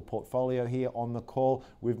run a little portfolio here on the call.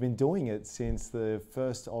 We've been doing it since the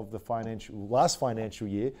first of the last financial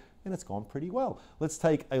year, and it's gone pretty well. Let's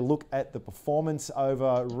take a look at the performance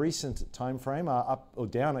over recent time frame, up or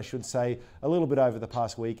down, I should say, a little bit over the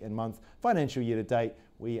past week and month. Financial year to date,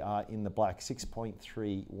 we are in the black,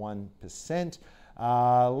 6.31%.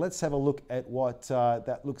 Let's have a look at what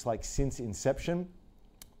that looks like since inception.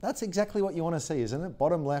 That's exactly what you want to see, isn't it?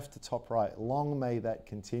 Bottom left to top right. Long may that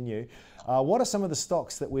continue. What are some of the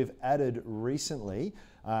stocks that we've added recently?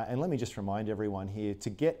 And let me just remind everyone here, to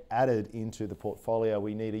get added into the portfolio,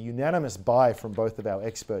 we need a unanimous buy from both of our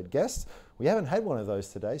expert guests. We haven't had one of those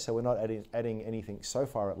today, so we're not adding anything so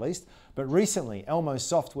far at least. But recently, Elmo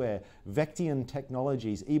Software, Vectian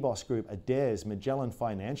Technologies, EBOS Group, Adairs, Magellan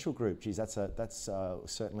Financial Group. Geez, that's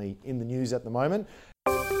certainly in the news at the moment.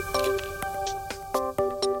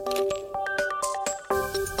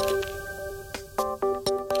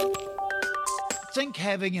 Think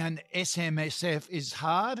having an SMSF is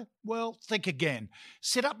hard? Well, think again.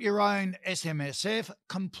 Set up your own SMSF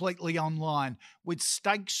completely online with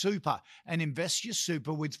Stake Super and invest your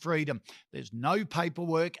super with freedom. There's no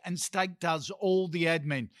paperwork and Stake does all the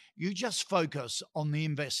admin. You just focus on the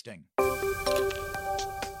investing.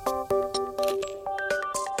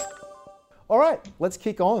 All right, let's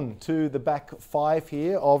kick on to the back five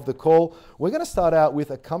here of the call. We're going to start out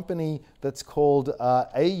with a company that's called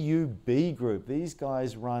AUB Group. These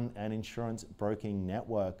guys run an insurance broking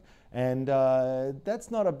network. And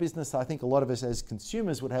that's not a business I think a lot of us as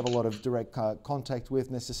consumers would have a lot of direct contact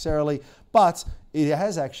with necessarily, but it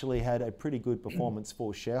has actually had a pretty good performance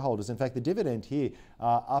for shareholders. In fact, the dividend here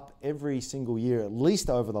up every single year, at least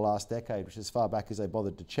over the last decade, which is as far back as they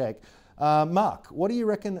bothered to check. Mark, what do you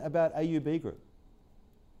reckon about AUB Group?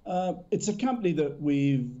 It's a company that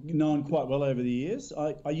we've known quite well over the years.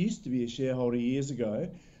 I used to be a shareholder years ago.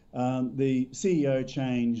 The CEO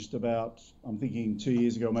changed about, I'm thinking 2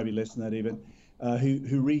 years ago, maybe less than that even,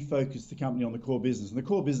 who refocused the company on the core business. And the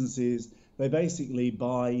core business is they basically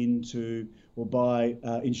buy insurance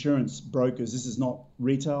brokers. This is not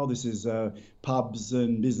retail. This is pubs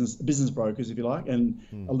and business brokers, if you like. And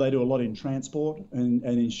they do a lot in transport and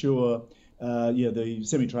insure the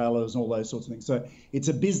semi-trailers and all those sorts of things. So it's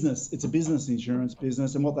a business insurance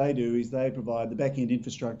business. And what they do is they provide the back-end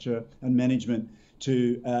infrastructure and management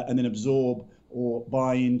to and then absorb or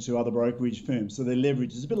buy into other brokerage firms. So they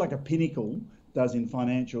leverage. It's a bit like a Pinnacle, does in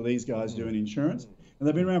financial, these guys do in insurance, and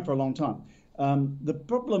they've been around for a long time. The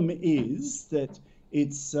problem is that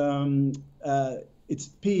its PE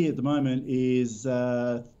at the moment is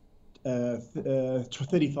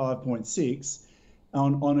 35.6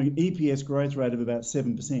 on an EPS growth rate of about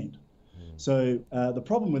 7%. So the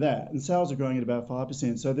problem with that, and sales are growing at about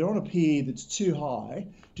 5%, so they're on a PE that's too high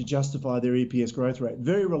to justify their EPS growth rate.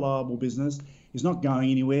 Very reliable business. It's not going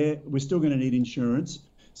anywhere. We're still going to need insurance.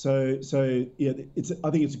 So yeah, I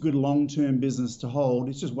think it's a good long-term business to hold.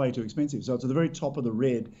 It's just way too expensive. So it's at the very top of the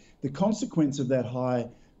red. The consequence of that high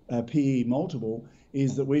PE multiple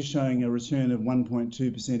is that we're showing a return of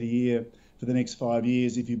 1.2% a year for the next 5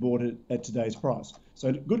 years if you bought it at today's price.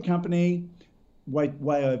 So good company, way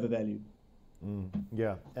overvalued.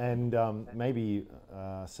 Yeah, and maybe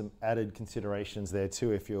some added considerations there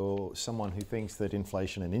too. If you're someone who thinks that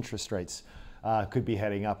inflation and interest rates could be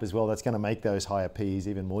heading up as well, that's going to make those higher P's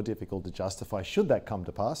even more difficult to justify should that come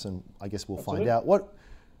to pass, and I guess we'll find out. What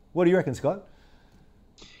do you reckon, Scott?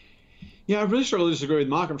 Yeah, I really struggle to disagree with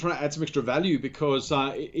Mark. I'm trying to add some extra value because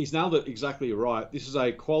he's nailed it exactly right. This is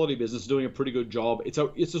a quality business doing a pretty good job. It's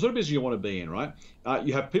the sort of business you want to be in, right?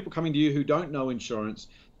 You have people coming to you who don't know insurance.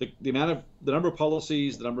 The number of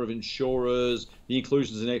policies, the number of insurers, the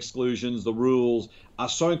inclusions and exclusions, the rules are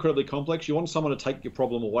so incredibly complex. You want someone to take your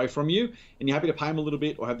problem away from you, and you're happy to pay them a little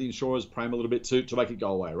bit or have the insurers pay them a little bit to make it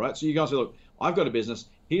go away, right? So you guys say, look, I've got a business.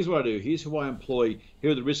 Here's what I do. Here's who I employ.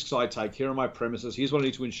 Here are the risks I take. Here are my premises. Here's what I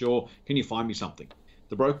need to insure. Can you find me something?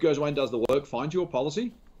 The broker goes away and does the work, finds you a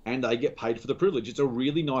policy, and they get paid for the privilege. It's a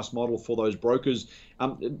really nice model for those brokers,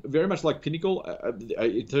 very much like Pinnacle.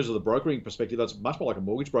 In terms of the brokering perspective, that's much more like a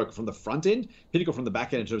mortgage broker from the front end, Pinnacle from the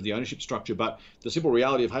back end in terms of the ownership structure. But the simple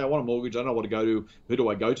reality of, hey, I want a mortgage, I don't know what to go to, who do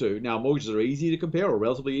I go to? Now, mortgages are easy to compare or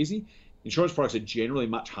relatively easy. Insurance products are generally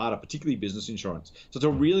much harder, particularly business insurance. So it's a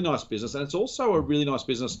really nice business, and it's also a really nice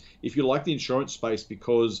business if you like the insurance space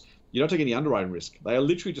because you don't take any underwriting risk. They are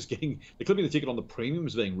literally just they're clipping the ticket on the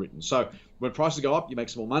premiums being written. So when prices go up, you make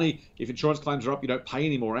some more money. If insurance claims are up, you don't pay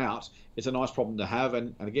any more out. It's a nice problem to have.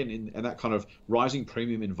 And again, in that kind of rising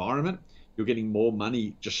premium environment, you're getting more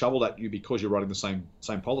money just shoveled at you because you're writing the same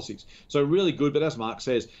policies. So really good, but as Mark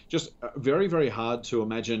says, just very, very hard to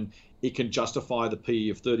imagine it can justify the PE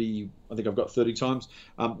of 30, I think I've got 30 times,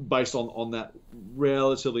 based on that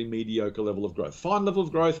relatively mediocre level of growth. Fine level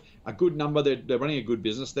of growth, a good number, they're running a good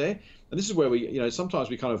business there. And this is where we, sometimes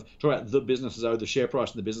we kind of talk about the business as though the share price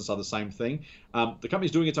and the business are the same thing. The company's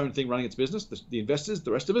doing its own thing, running its business. The investors,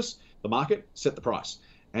 the rest of us, the market, set the price.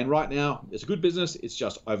 And right now, it's a good business, it's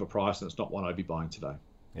just overpriced and it's not one I'd be buying today.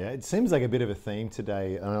 Yeah, it seems like a bit of a theme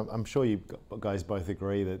today. I'm sure you guys both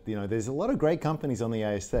agree that there's a lot of great companies on the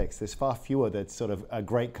ASX. There's far fewer that sort of are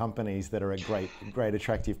great companies that are at great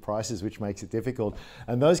attractive prices, which makes it difficult.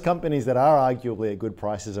 And those companies that are arguably at good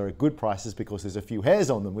prices are at good prices because there's a few hairs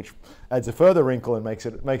on them, which adds a further wrinkle and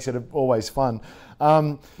makes it always fun.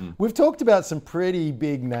 We've talked about some pretty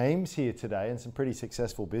big names here today and some pretty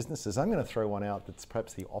successful businesses. I'm going to throw one out that's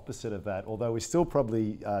perhaps the opposite of that, although we're still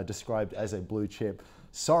probably described as a blue chip.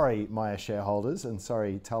 Sorry, Maya shareholders, and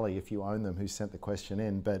sorry, Tully, if you own them, who sent the question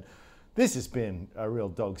in, but this has been a real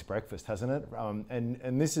dog's breakfast, hasn't it?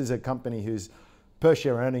 And this is a company whose per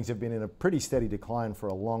share earnings have been in a pretty steady decline for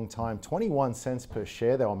a long time. 21 cents per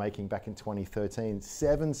share they were making back in 2013,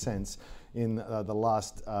 7 cents in the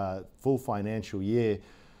last full financial year.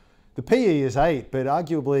 The PE is 8, but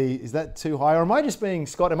arguably, is that too high? Or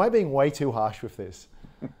am I being way too harsh with this?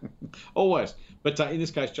 Always, but in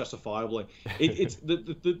this case, justifiably. It's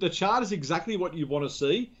the chart is exactly what you want to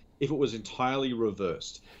see if it was entirely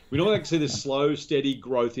reversed. We normally like to see this slow, steady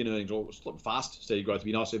growth in earnings, or fast, steady growth would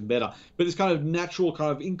be nicer and better. But this kind of natural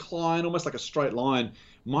kind of incline, almost like a straight line.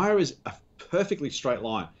 Maya is a perfectly straight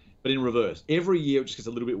line, but in reverse. Every year it just gets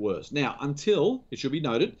a little bit worse. Now, until, it should be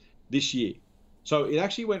noted, this year. So it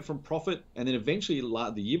actually went from profit and then eventually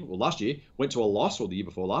last year went to a loss, or the year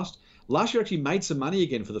before last. Last year actually made some money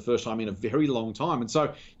again for the first time in a very long time. And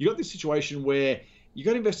so you got this situation where you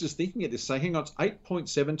got investors thinking at this, saying, hang on, it's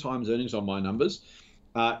 8.7 times earnings on my numbers.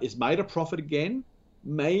 It's made a profit again.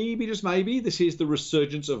 Maybe, just maybe, this is the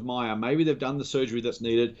resurgence of Maya. Maybe they've done the surgery that's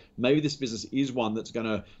needed. Maybe this business is one that's going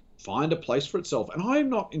to find a place for itself. And I'm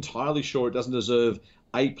not entirely sure it doesn't deserve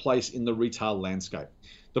a place in the retail landscape.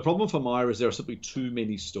 The problem for Maya is there are simply too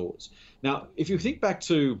many stores. Now, if you think back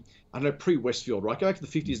to, I don't know, pre-Westfield, right? Go back to the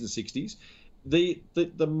 50s and 60s.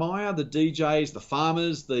 The Maya, the DJs, the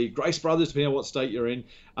Farmers, the Grace Brothers, depending on what state you're in,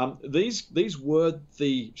 these were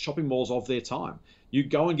the shopping malls of their time. You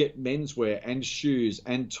go and get menswear and shoes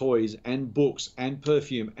and toys and books and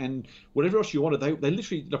perfume and whatever else you wanted. They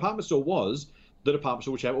literally, the department store was the department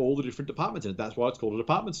store, which have all the different departments in it. That's why it's called a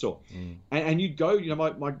department store. And you'd go,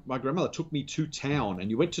 my grandmother took me to town, and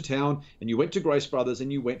you went to town, and you went to Grace Brothers,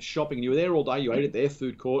 and you went shopping, and you were there all day. You ate at their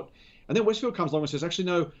food court. And then Westfield comes along and says, actually,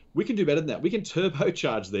 no, we can do better than that. We can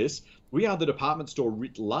turbocharge this. We are the department store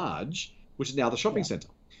writ large, which is now the shopping centre.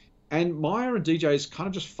 And Myer and DJ's kind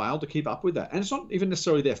of just failed to keep up with that. And it's not even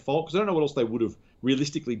necessarily their fault, because I don't know what else they would have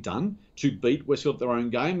realistically done to beat Westfield at their own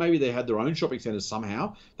game. Maybe they had their own shopping centres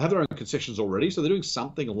somehow. They have their own concessions already, so they're doing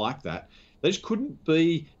something like that. They just couldn't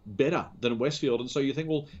be better than Westfield. And so you think,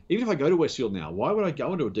 well, even if I go to Westfield now, why would I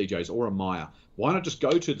go into a DJ's or a Myer? Why not just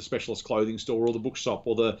go to the specialist clothing store or the bookshop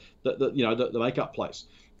or the makeup place?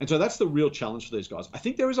 And so that's the real challenge for these guys. I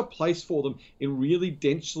think there is a place for them in really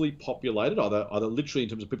densely populated, either literally in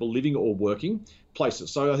terms of people living or working places.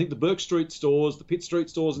 So I think the Burke Street stores, the Pitt Street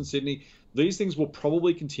stores in Sydney, these things will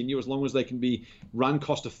probably continue as long as they can be run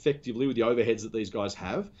cost effectively with the overheads that these guys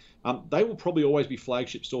have. They will probably always be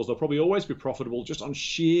flagship stores. They'll probably always be profitable just on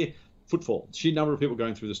sheer footfall, sheer number of people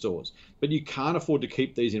going through the stores. But you can't afford to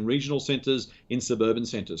keep these in regional centres, in suburban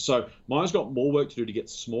centres. So Myer's got more work to do to get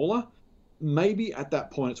smaller. Maybe at that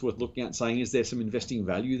point it's worth looking at and saying, is there some investing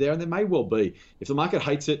value there? And there may well be. If the market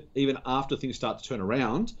hates it, even after things start to turn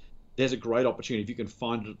around, there's a great opportunity if you can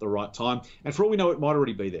find it at the right time. And for all we know, it might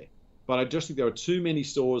already be there. But I just think there are too many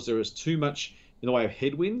stores. There is too much in the way of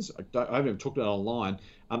headwinds. I haven't even talked about it online.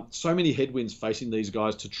 So many headwinds facing these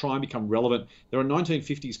guys to try and become relevant. They're a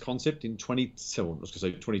 1950s concept in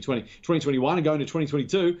 2021 and going to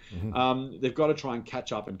 2022. They've got to try and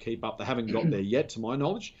catch up and keep up. They haven't got there yet, to my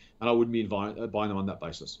knowledge, and I wouldn't be buying them on that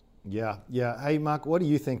basis. Yeah. Hey, Mark, what do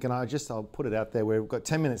you think? And I'll put it out there. We've got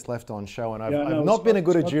 10 minutes left on show, and I've not been a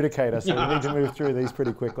good adjudicator, so we need to move through these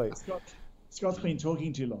pretty quickly. Scott's been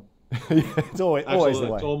talking too long. It's always the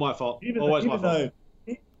way. It's all my fault.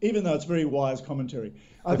 Even though it's very wise commentary.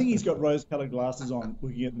 I think he's got rose-coloured glasses on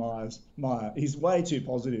looking at Myer. He's way too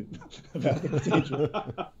positive about the potential.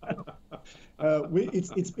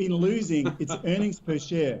 It's been losing its earnings per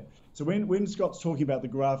share. So when Scott's talking about the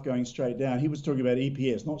graph going straight down, he was talking about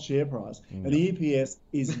EPS, not share price. And the EPS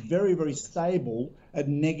is very, very stable at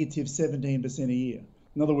negative 17% a year.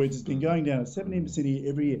 In other words, it's been going down at 17% a year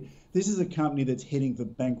every year. This is a company that's heading for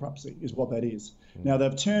bankruptcy, is what that is. Now,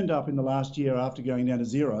 they've turned up in the last year after going down to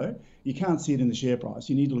zero. You can't see it in the share price.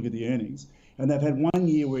 You need to look at the earnings. And they've had 1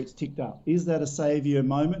 year where it's ticked up. Is that a saviour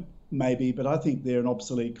moment? Maybe, but I think they're an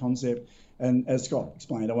obsolete concept. And as Scott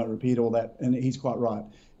explained, I won't repeat all that, and he's quite right.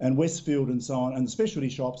 And Westfield and so on, and the specialty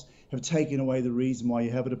shops have taken away the reason why you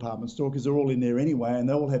have a department store, because they're all in there anyway, and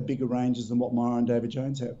they all have bigger ranges than what Myer and David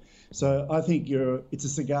Jones have. So I think it's a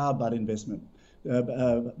cigar butt investment.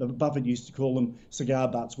 Buffett used to call them cigar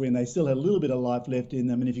butts when they still had a little bit of life left in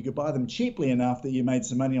them, and if you could buy them cheaply enough that you made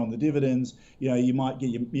some money on the dividends, you might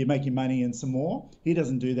you make your money and some more. He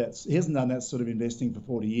doesn't do that. He hasn't done that sort of investing for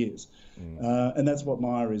 40 years, and that's what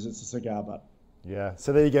Myer is. It's a cigar butt. Yeah,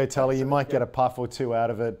 so there you go, Tully. You might get a puff or two out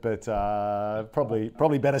of it, but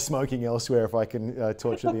probably better smoking elsewhere, if I can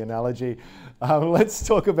torture the analogy. Let's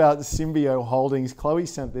talk about Symbio Holdings. Chloe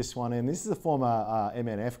sent this one in. This is a former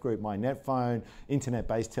MNF group, My Netphone,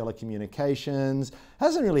 internet-based telecommunications.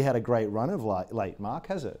 Hasn't really had a great run of late, Mark,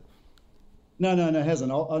 has it? No, it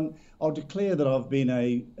hasn't. I'll declare that I've been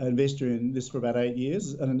an investor in this for about 8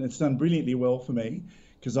 years, and it's done brilliantly well for me.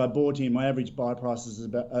 Because I bought in, my average buy price is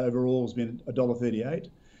overall has been $1.38,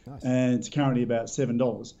 nice. And it's currently about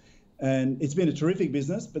 $7. And it's been a terrific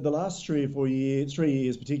business, but the last 3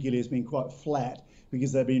 years particularly, has been quite flat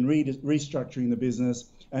because they've been restructuring the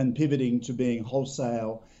business and pivoting to being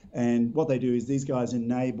wholesale. And what they do is these guys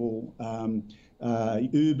enable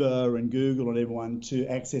Uber and Google and everyone to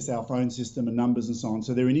access our phone system and numbers and so on.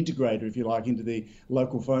 So they're an integrator, if you like, into the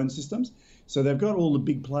local phone systems. So they've got all the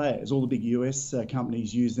big players, all the big US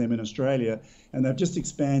companies use them in Australia, and they've just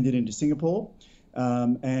expanded into Singapore.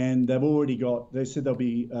 And they said they'll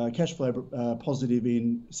be cash flow positive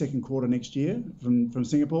in second quarter next year from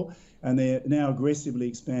Singapore. And they're now aggressively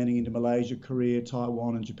expanding into Malaysia, Korea,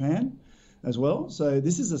 Taiwan, and Japan as well. So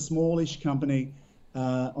this is a smallish company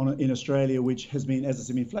in Australia, which has been, as I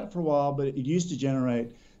said, been flat for a while, but it used to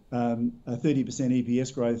generate a 30%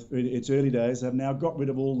 EPS growth in its early days. They've now got rid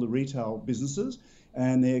of all the retail businesses,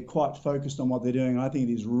 and they're quite focused on what they're doing. I think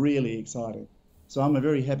it is really exciting. So I'm a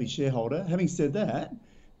very happy shareholder. Having said that,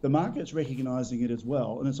 the market's recognising it as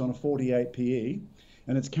well, and it's on a 48 PE,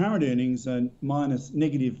 and its current earnings are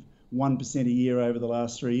negative 1% a year over the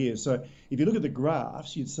last 3 years. So if you look at the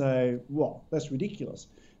graphs, you'd say, well, that's ridiculous.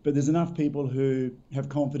 But there's enough people who have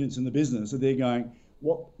confidence in the business that they're going,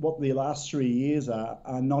 what the last 3 years are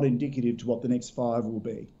not indicative to what the next 5 will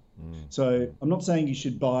be. So I'm not saying you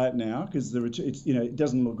should buy it now because it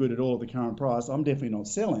doesn't look good at all at the current price. I'm definitely not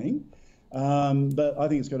selling, but I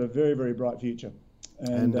think it's got a very, very bright future,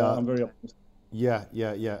 and I'm very optimistic. Yeah.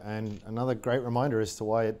 And another great reminder as to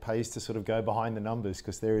why it pays to sort of go behind the numbers,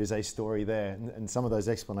 because there is a story there, and some of those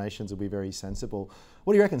explanations will be very sensible.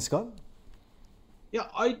 What do you reckon, Scott? Yeah,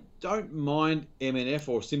 I don't mind MNF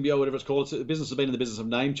or Symbio, whatever it's called. The business has been in the business of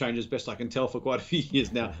name changes, best I can tell, for quite a few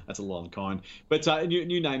years now. That's a long kind. But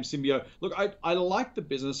new name, Symbio. Look, I like the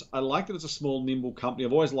business. I like that it's a small, nimble company.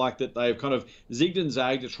 I've always liked that they've kind of zigged and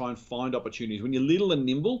zagged to try and find opportunities. When you're little and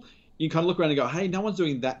nimble, you kind of look around and go, hey, no one's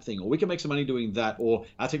doing that thing, or we can make some money doing that, or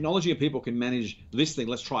our technology and people can manage this thing,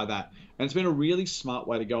 let's try that. And it's been a really smart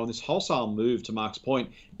way to go. And this wholesale move, to Mark's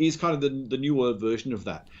point, is kind of the newer version of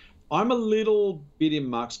that. I'm a little bit in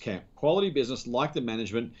Mark's camp. Quality business, like the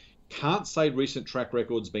management. Can't say recent track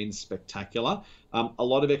record's been spectacular. A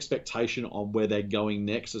lot of expectation on where they're going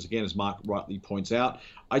next, as Mark rightly points out.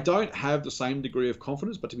 I don't have the same degree of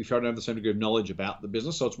confidence, but to be fair, I don't have the same degree of knowledge about the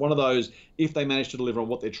business. So it's one of those, if they manage to deliver on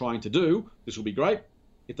what they're trying to do, this will be great.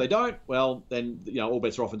 If they don't, well, then all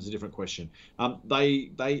bets are off. It's a different question.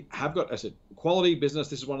 They have got, as I said, quality business.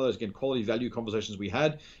 This is one of those, again, quality value conversations we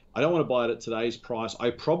had. I don't want to buy it at today's price. I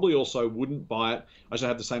probably also wouldn't buy it. I should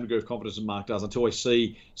have the same degree of confidence as Mark does until I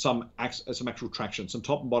see some actual traction, some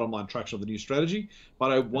top and bottom line traction of the new strategy.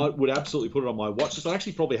 But I would absolutely put it on my watch list. I'd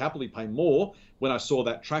actually probably happily pay more when I saw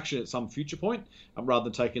that traction at some future point, rather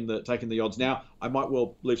than taking the odds now. I might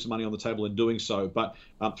well leave some money on the table in doing so. But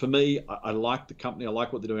for me, I like the company. I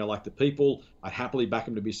like what they're doing. I like the people. I'd happily back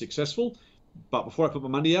them to be successful. But before I put my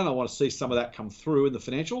money down, I want to see some of that come through in the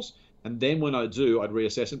financials. And then when I do, I'd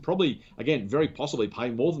reassess and probably, again, very possibly pay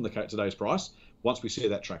more than today's price once we see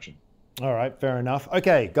that traction. All right, fair enough.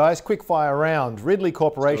 Okay, guys, quick fire round. Ridley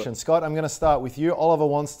Corporation. Scott, I'm going to start with you. Oliver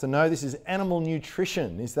wants to know, this is animal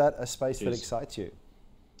nutrition. Is that a space that excites you?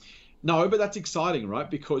 No, but that's exciting, right?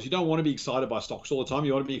 Because you don't want to be excited by stocks all the time.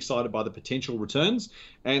 You want to be excited by the potential returns.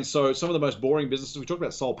 And so some of the most boring businesses, we talked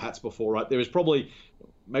about Soul Patts before, right? There is probably,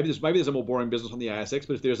 maybe there's a more boring business on the ASX,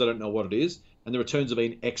 but if there is, I don't know what it is. And the returns have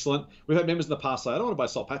been excellent. We've had members in the past say, I don't want to buy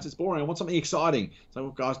Soul Patts, it's boring. I want something exciting. So,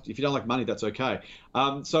 well, guys, if you don't like money, that's okay.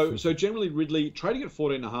 So generally, Ridley, trading at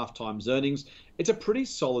 14.5 times earnings, it's a pretty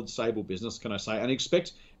solid, stable business, can I say, and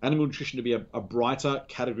expect animal nutrition to be a brighter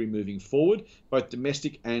category moving forward, both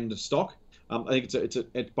domestic and stock. I think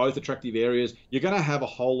it's both attractive areas. You're going to have a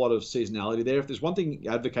whole lot of seasonality there. If there's one thing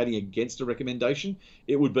advocating against a recommendation,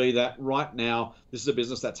 it would be that right now, this is a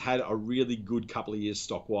business that's had a really good couple of years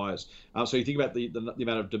stock-wise. So you think about the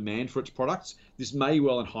amount of demand for its products, this may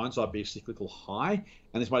well, in hindsight, be a cyclical high,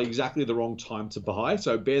 and this might be exactly the wrong time to buy.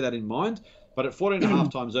 So bear that in mind. But at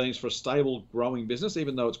 14.5 times earnings for a stable, growing business,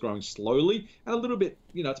 even though it's growing slowly and a little bit,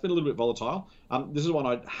 it's been a little bit volatile. This is one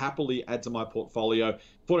I'd happily add to my portfolio.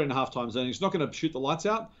 14.5 times earnings, not going to shoot the lights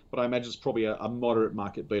out, but I imagine it's probably a moderate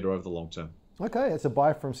market beater over the long term. Okay, it's a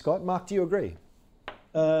buy from Scott. Mark, do you agree?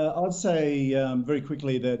 I'd say very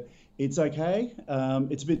quickly that it's okay.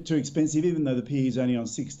 It's a bit too expensive, even though the PE is only on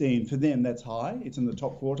 16. For them, that's high. It's in the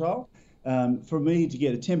top quartile. For me to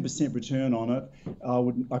get a 10% return on it,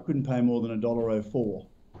 I couldn't pay more than $1.04.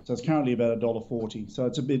 So it's currently about $1.40. So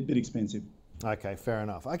it's a bit expensive. Okay, fair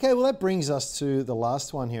enough. Okay, well, that brings us to the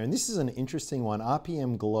last one here. And this is an interesting one.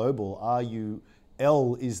 RPM Global,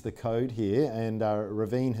 RUL is the code here. And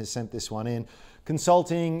Raveen has sent this one in.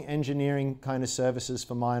 Consulting, engineering kind of services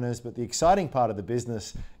for miners. But the exciting part of the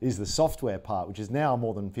business is the software part, which is now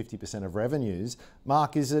more than 50% of revenues.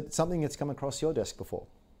 Mark, is it something that's come across your desk before?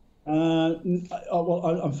 Well,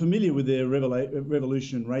 I'm familiar with their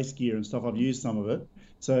Revolution race gear and stuff. I've used some of it.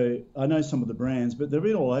 So I know some of the brands, but they're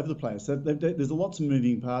really all over the place. There's lots of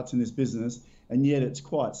moving parts in this business, and yet it's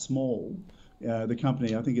quite small. The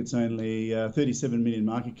company, I think it's only 37 million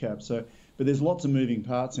market cap. So, but there's lots of moving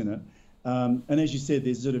parts in it. And as you said,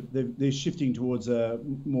 they're shifting towards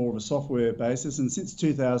more of a software basis. And since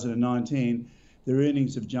 2019, their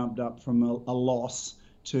earnings have jumped up from a loss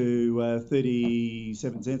to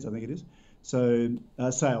 37 cents, I think it is. So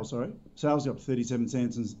sales up to 37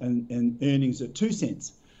 cents and earnings at 2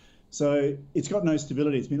 cents. So it's got no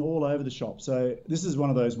stability. It's been all over the shop. So this is one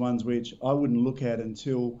of those ones which I wouldn't look at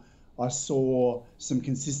until I saw some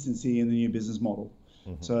consistency in the new business model.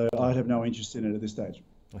 Mm-hmm. So I'd have no interest in it at this stage.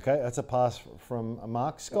 Okay, that's a pass from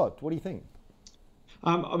Mark. Scott, what do you think?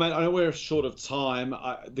 I know we're short of time.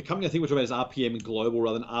 The company I think we're talking about is RPM Global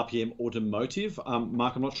rather than RPM Automotive.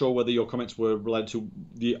 Mark, I'm not sure whether your comments were related to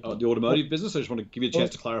the automotive business. I just want to give you a chance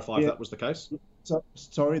to clarify if that was the case. So,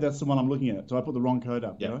 sorry, that's the one I'm looking at. So I put the wrong code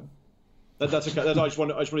up, yeah. That's okay. I just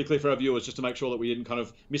want to be clear for our viewers, just to make sure that we didn't kind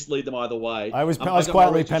of mislead them either way. I was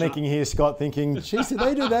quietly panicking here, Scott, thinking, geez, did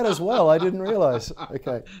they do that as well? I didn't realise.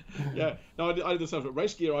 Okay. Yeah, no, I did the same.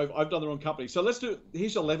 Race Gear, I've done the wrong company. So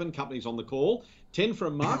here's 11 companies on the call. 10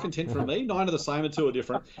 from Mark and 10 from me. 9 are the same and 2 are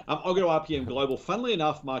different. I'll go to RPM Global. Funnily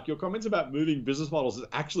enough, Mark, your comments about moving business models is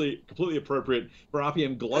actually completely appropriate for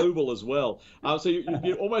RPM Global as well. So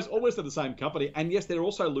you're almost at the same company. And yes, they're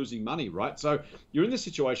also losing money, right? So you're in this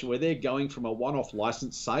situation where they're going from a one-off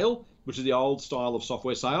license sale, which is the old style of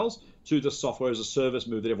software sales, to the software as a service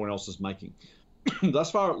move that everyone else is making.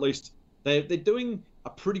 Thus far, at least, they're doing a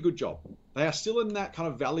pretty good job. They are still in that kind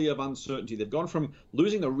of valley of uncertainty. They've gone from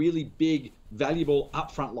losing a really big, valuable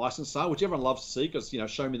upfront license sale, which everyone loves to see because,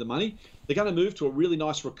 show me the money. They're going to move to a really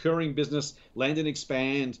nice recurring business, land and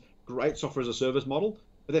expand, great software as a service model,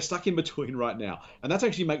 but they're stuck in between right now. And that's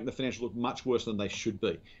actually making the financials look much worse than they should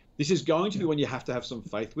be. This is going to be one you have to have some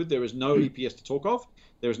faith with. There is no EPS to talk of.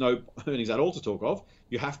 There is no earnings at all to talk of.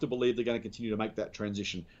 You have to believe they're going to continue to make that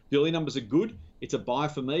transition. The early numbers are good. It's a buy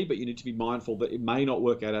for me, but you need to be mindful that it may not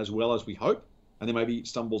work out as well as we hope, and there may be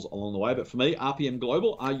stumbles along the way. But for me, RPM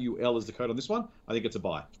Global, RUL is the code on this one. I think it's a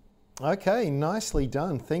buy. Okay, nicely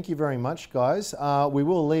done. Thank you very much, guys. We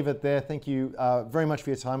will leave it there. Thank you very much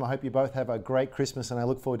for your time. I hope you both have a great Christmas, and I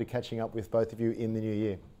look forward to catching up with both of you in the new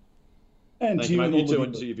year. And thank you, mate. You too,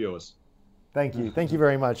 and to your viewers. Thank you. Thank you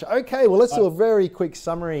very much. Okay, well, let's do a very quick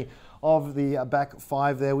summary of the back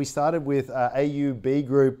 5 there. We started with AUB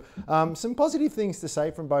Group. Some positive things to say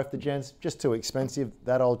from both the gents. Just too expensive,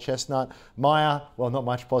 that old chestnut. Maya, well, not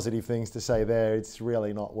much positive things to say there. It's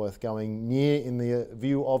really not worth going near in the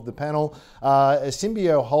view of the panel.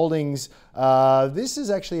 Symbio Holdings, this is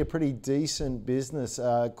actually a pretty decent business,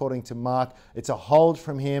 according to Mark. It's a hold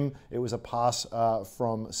from him. It was a pass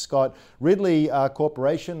from Scott. Ridley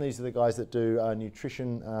Corporation, these are the guys that do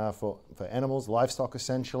nutrition for animals, livestock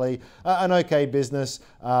essentially. An okay business.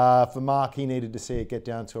 For Mark, he needed to see it get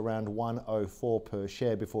down to around 104 per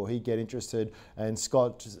share before he'd get interested. And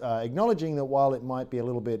Scott acknowledging that while it might be a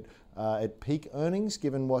little bit at peak earnings,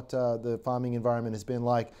 given what the farming environment has been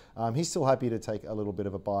like, he's still happy to take a little bit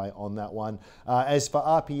of a buy on that one. As for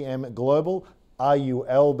RPM Global,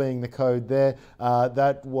 RUL being the code there,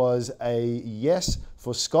 that was a yes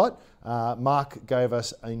for Scott. Mark gave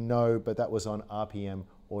us a no, but that was on RPM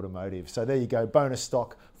Automotive. So there you go, bonus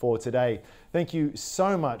stock for today. Thank you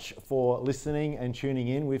so much for listening and tuning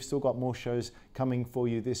in. We've still got more shows coming for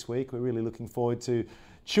you this week. We're really looking forward to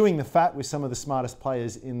chewing the fat with some of the smartest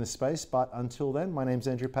players in the space. But until then, my name's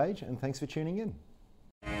Andrew Page, and thanks for tuning in.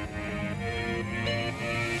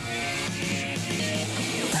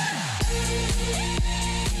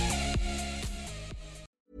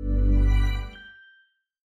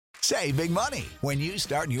 Save big money when you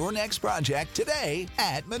start your next project today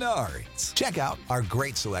at Menards. Check out our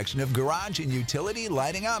great selection of garage and utility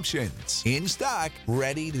lighting options. In stock,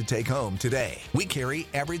 ready to take home today. We carry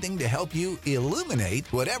everything to help you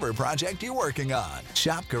illuminate whatever project you're working on.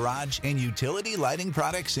 Shop garage and utility lighting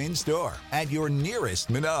products in store at your nearest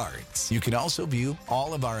Menards. You can also view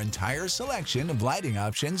all of our entire selection of lighting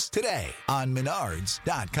options today on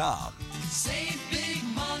Menards.com. Save big